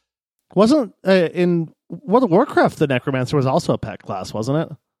that. Wasn't in World of Warcraft the Necromancer was also a pet class, wasn't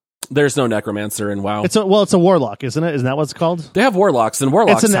it? There's no Necromancer in WoW. It's a Warlock, isn't it? Isn't that what it's called? They have Warlocks, and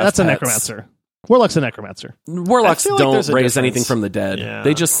Warlocks That's a pets. Necromancer. Warlock's a Necromancer. Warlocks I feel like don't there's a raise difference. anything from the dead. Yeah.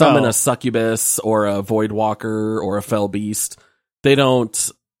 They just summon Oh. a succubus or a void walker or a fell beast. They don't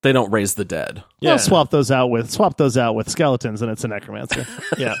raise the dead. Yeah. I'll swap those out with skeletons, and it's a Necromancer.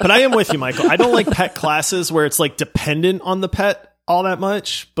 Yeah, but I am with you, Michael. I don't like pet classes where it's like dependent on the pet all that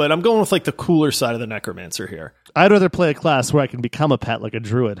much, but I'm going with like the cooler side of the Necromancer here. I'd rather play a class where I can become a pet like a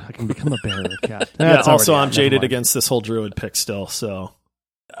druid. I can become a bear or a cat. That's also, already I'm out. jaded Never mind. against this whole druid pick still, so.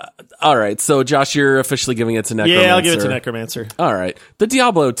 All right, so Josh, you're officially giving it to Necromancer. Yeah, I'll give it to Necromancer. All right. The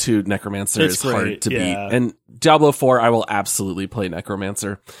Diablo 2 Necromancer It's is hard great, to yeah. beat. And Diablo 4, I will absolutely play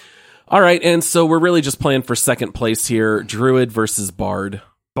Necromancer. All right, and so we're really just playing for second place here. Druid versus Bard.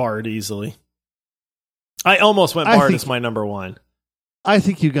 Bard easily. I almost went Bard as my number one. I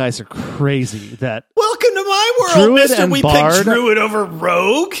think you guys are crazy that Welcome to my world, Druid mister. and We Bard- picked Druid over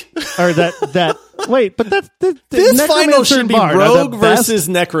Rogue. or that wait, but that's the This Necromancer final should and be Bard are the Rogue best- versus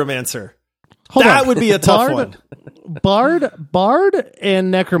Necromancer. Hold That on. would be a tough one. Bard and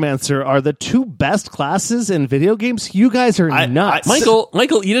Necromancer are the two best classes in video games. You guys are nuts. Michael,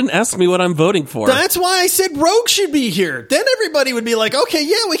 you didn't ask me what I'm voting for. That's why I said Rogue should be here. Then everybody would be like, okay,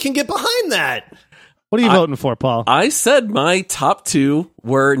 yeah, we can get behind that. What are you voting for, Paul? I said my top two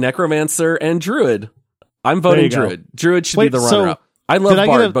were Necromancer and Druid. I'm voting There you go. Druid. Druid should Wait, be the so runner-up. I love did I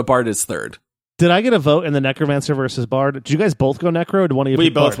get Bard, a- but Bard is third. Did I get a vote in the Necromancer versus Bard? Did you guys both go Necro, or did one of you We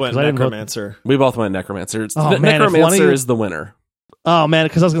pick both Bard? went 'Cause I didn't vote- Necromancer. We both went Necromancer. Oh, man, if one of Necromancer you- is the winner. Oh man,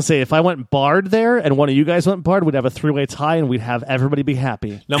 because I was gonna say if I went Bard there and one of you guys went Bard, we'd have a 3-way tie and we'd have everybody be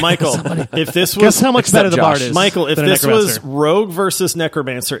happy. Now, Michael, if this was Guess how much better the Josh. Bard is, Michael, if than a this was Necromancer. Rogue versus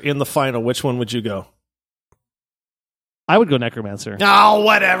Necromancer in the final, which one would you go? I would go Necromancer. Oh,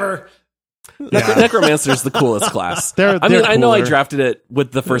 whatever. Necromancer is the coolest class. They're I know I cooler. drafted it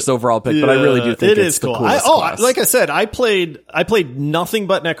with the first overall pick, but I really do think it it's is the cool. coolest class. Like I said, I played nothing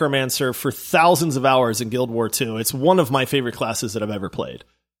but Necromancer for thousands of hours in Guild War 2. It's one of my favorite classes that I've ever played.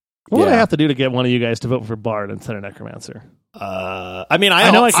 What would I Yeah. have to do to get one of you guys to vote for Bard instead of Necromancer? I mean,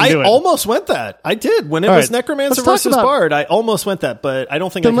 I know I can do it. almost went that. I did when it All was right, Necromancer let's talk versus about- Bard. I almost went that, but I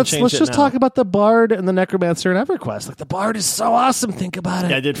don't think Then I can let's change it just now. talk about the Bard and the Necromancer and EverQuest. Like the Bard is so awesome. Think about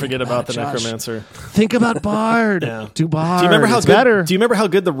it. Yeah, I did forget about the Josh. Necromancer. Think about Bard. Yeah. Do Bard. Do you remember how It's good? better. Do you remember how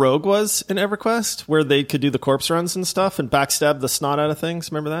good the Rogue was in EverQuest, where they could do the corpse runs and stuff and backstab the snot out of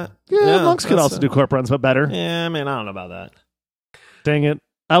things? Remember that? Yeah, monks could that's also do corp runs, but better. Yeah, man, I don't know about that. Dang it.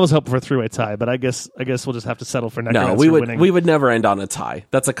 I was hoping for a 3-way tie, but I guess we'll just have to settle for Necromancer No, winning. we would never end on a tie.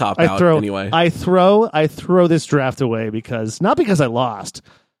 That's a cop out anyway. I throw this draft away not because I lost,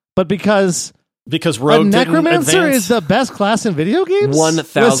 but because Rogue a Necromancer didn't advance. is the best class in video games.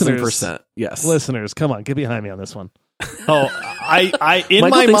 1,000%. Yes. Listeners, come on, get behind me on this one. Oh, I in Michael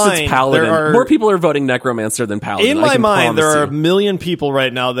my thinks mind, it's Paladin. there are More people are voting Necromancer than Paladin. in I my can mind there promise are a you. million people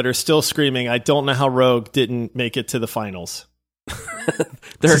right now that are still screaming. I don't know how Rogue didn't make it to the finals.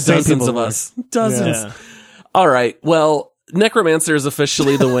 There are It's the same dozens people of who are- us. Dozens. Yeah. All right. Well, Necromancer is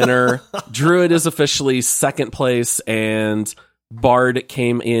officially the winner. Druid is officially second place, and Bard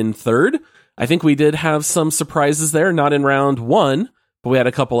came in third. I think we did have some surprises there, not in round one, but we had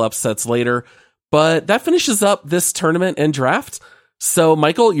a couple upsets later. But that finishes up this tournament and draft. So,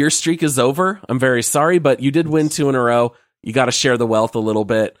 Michael, your streak is over. I'm very sorry, but you did win 2 in a row. You got to share the wealth a little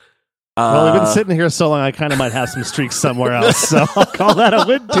bit. Well, we've been sitting here so long, I kind of might have some streaks somewhere else, so I'll call that a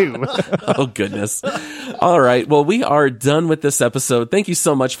win too. Oh, goodness. All right. Well, we are done with this episode. Thank you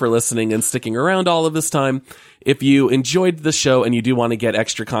so much for listening and sticking around all of this time. If you enjoyed the show and you do want to get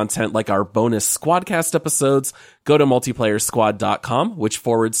extra content like our bonus Squadcast episodes, go to multiplayersquad.com, which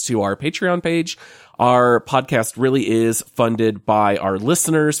forwards to our Patreon page. Our podcast really is funded by our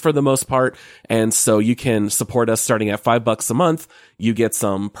listeners for the most part. And so you can support us starting at $5 a month. You get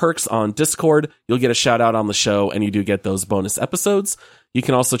some perks on Discord. You'll get a shout out on the show, and you do get those bonus episodes. You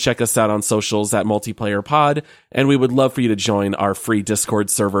can also check us out on socials at Multiplayer Pod. And we would love for you to join our free Discord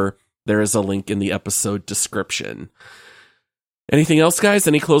server. There is a link in the episode description. Anything else, guys?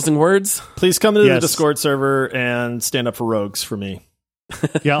 Any closing words? Please come to the Yes. Discord server and stand up for Rogues for me.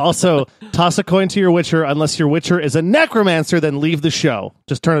 Yeah, also, toss a coin to your Witcher. Unless your Witcher is a Necromancer, then leave the show.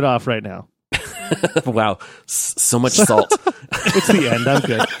 Just turn it off right now. Wow. So much salt. It's the end. I'm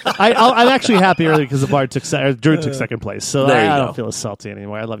good. I'm actually happy early because the Bard Druid took second place, so There you I go. don't feel as salty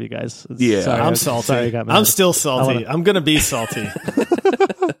anymore. I love you guys. Yeah. Sorry, I'm salty. Sorry, I got mad. I'm still salty. I'm going to be salty.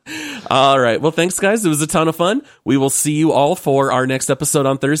 All right. Well, thanks, guys. It was a ton of fun. We will see you all for our next episode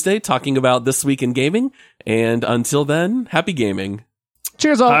on Thursday, talking about This Week in Gaming. And until then, happy gaming.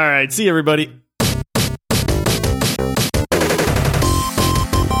 Cheers, all. All right. See you, everybody.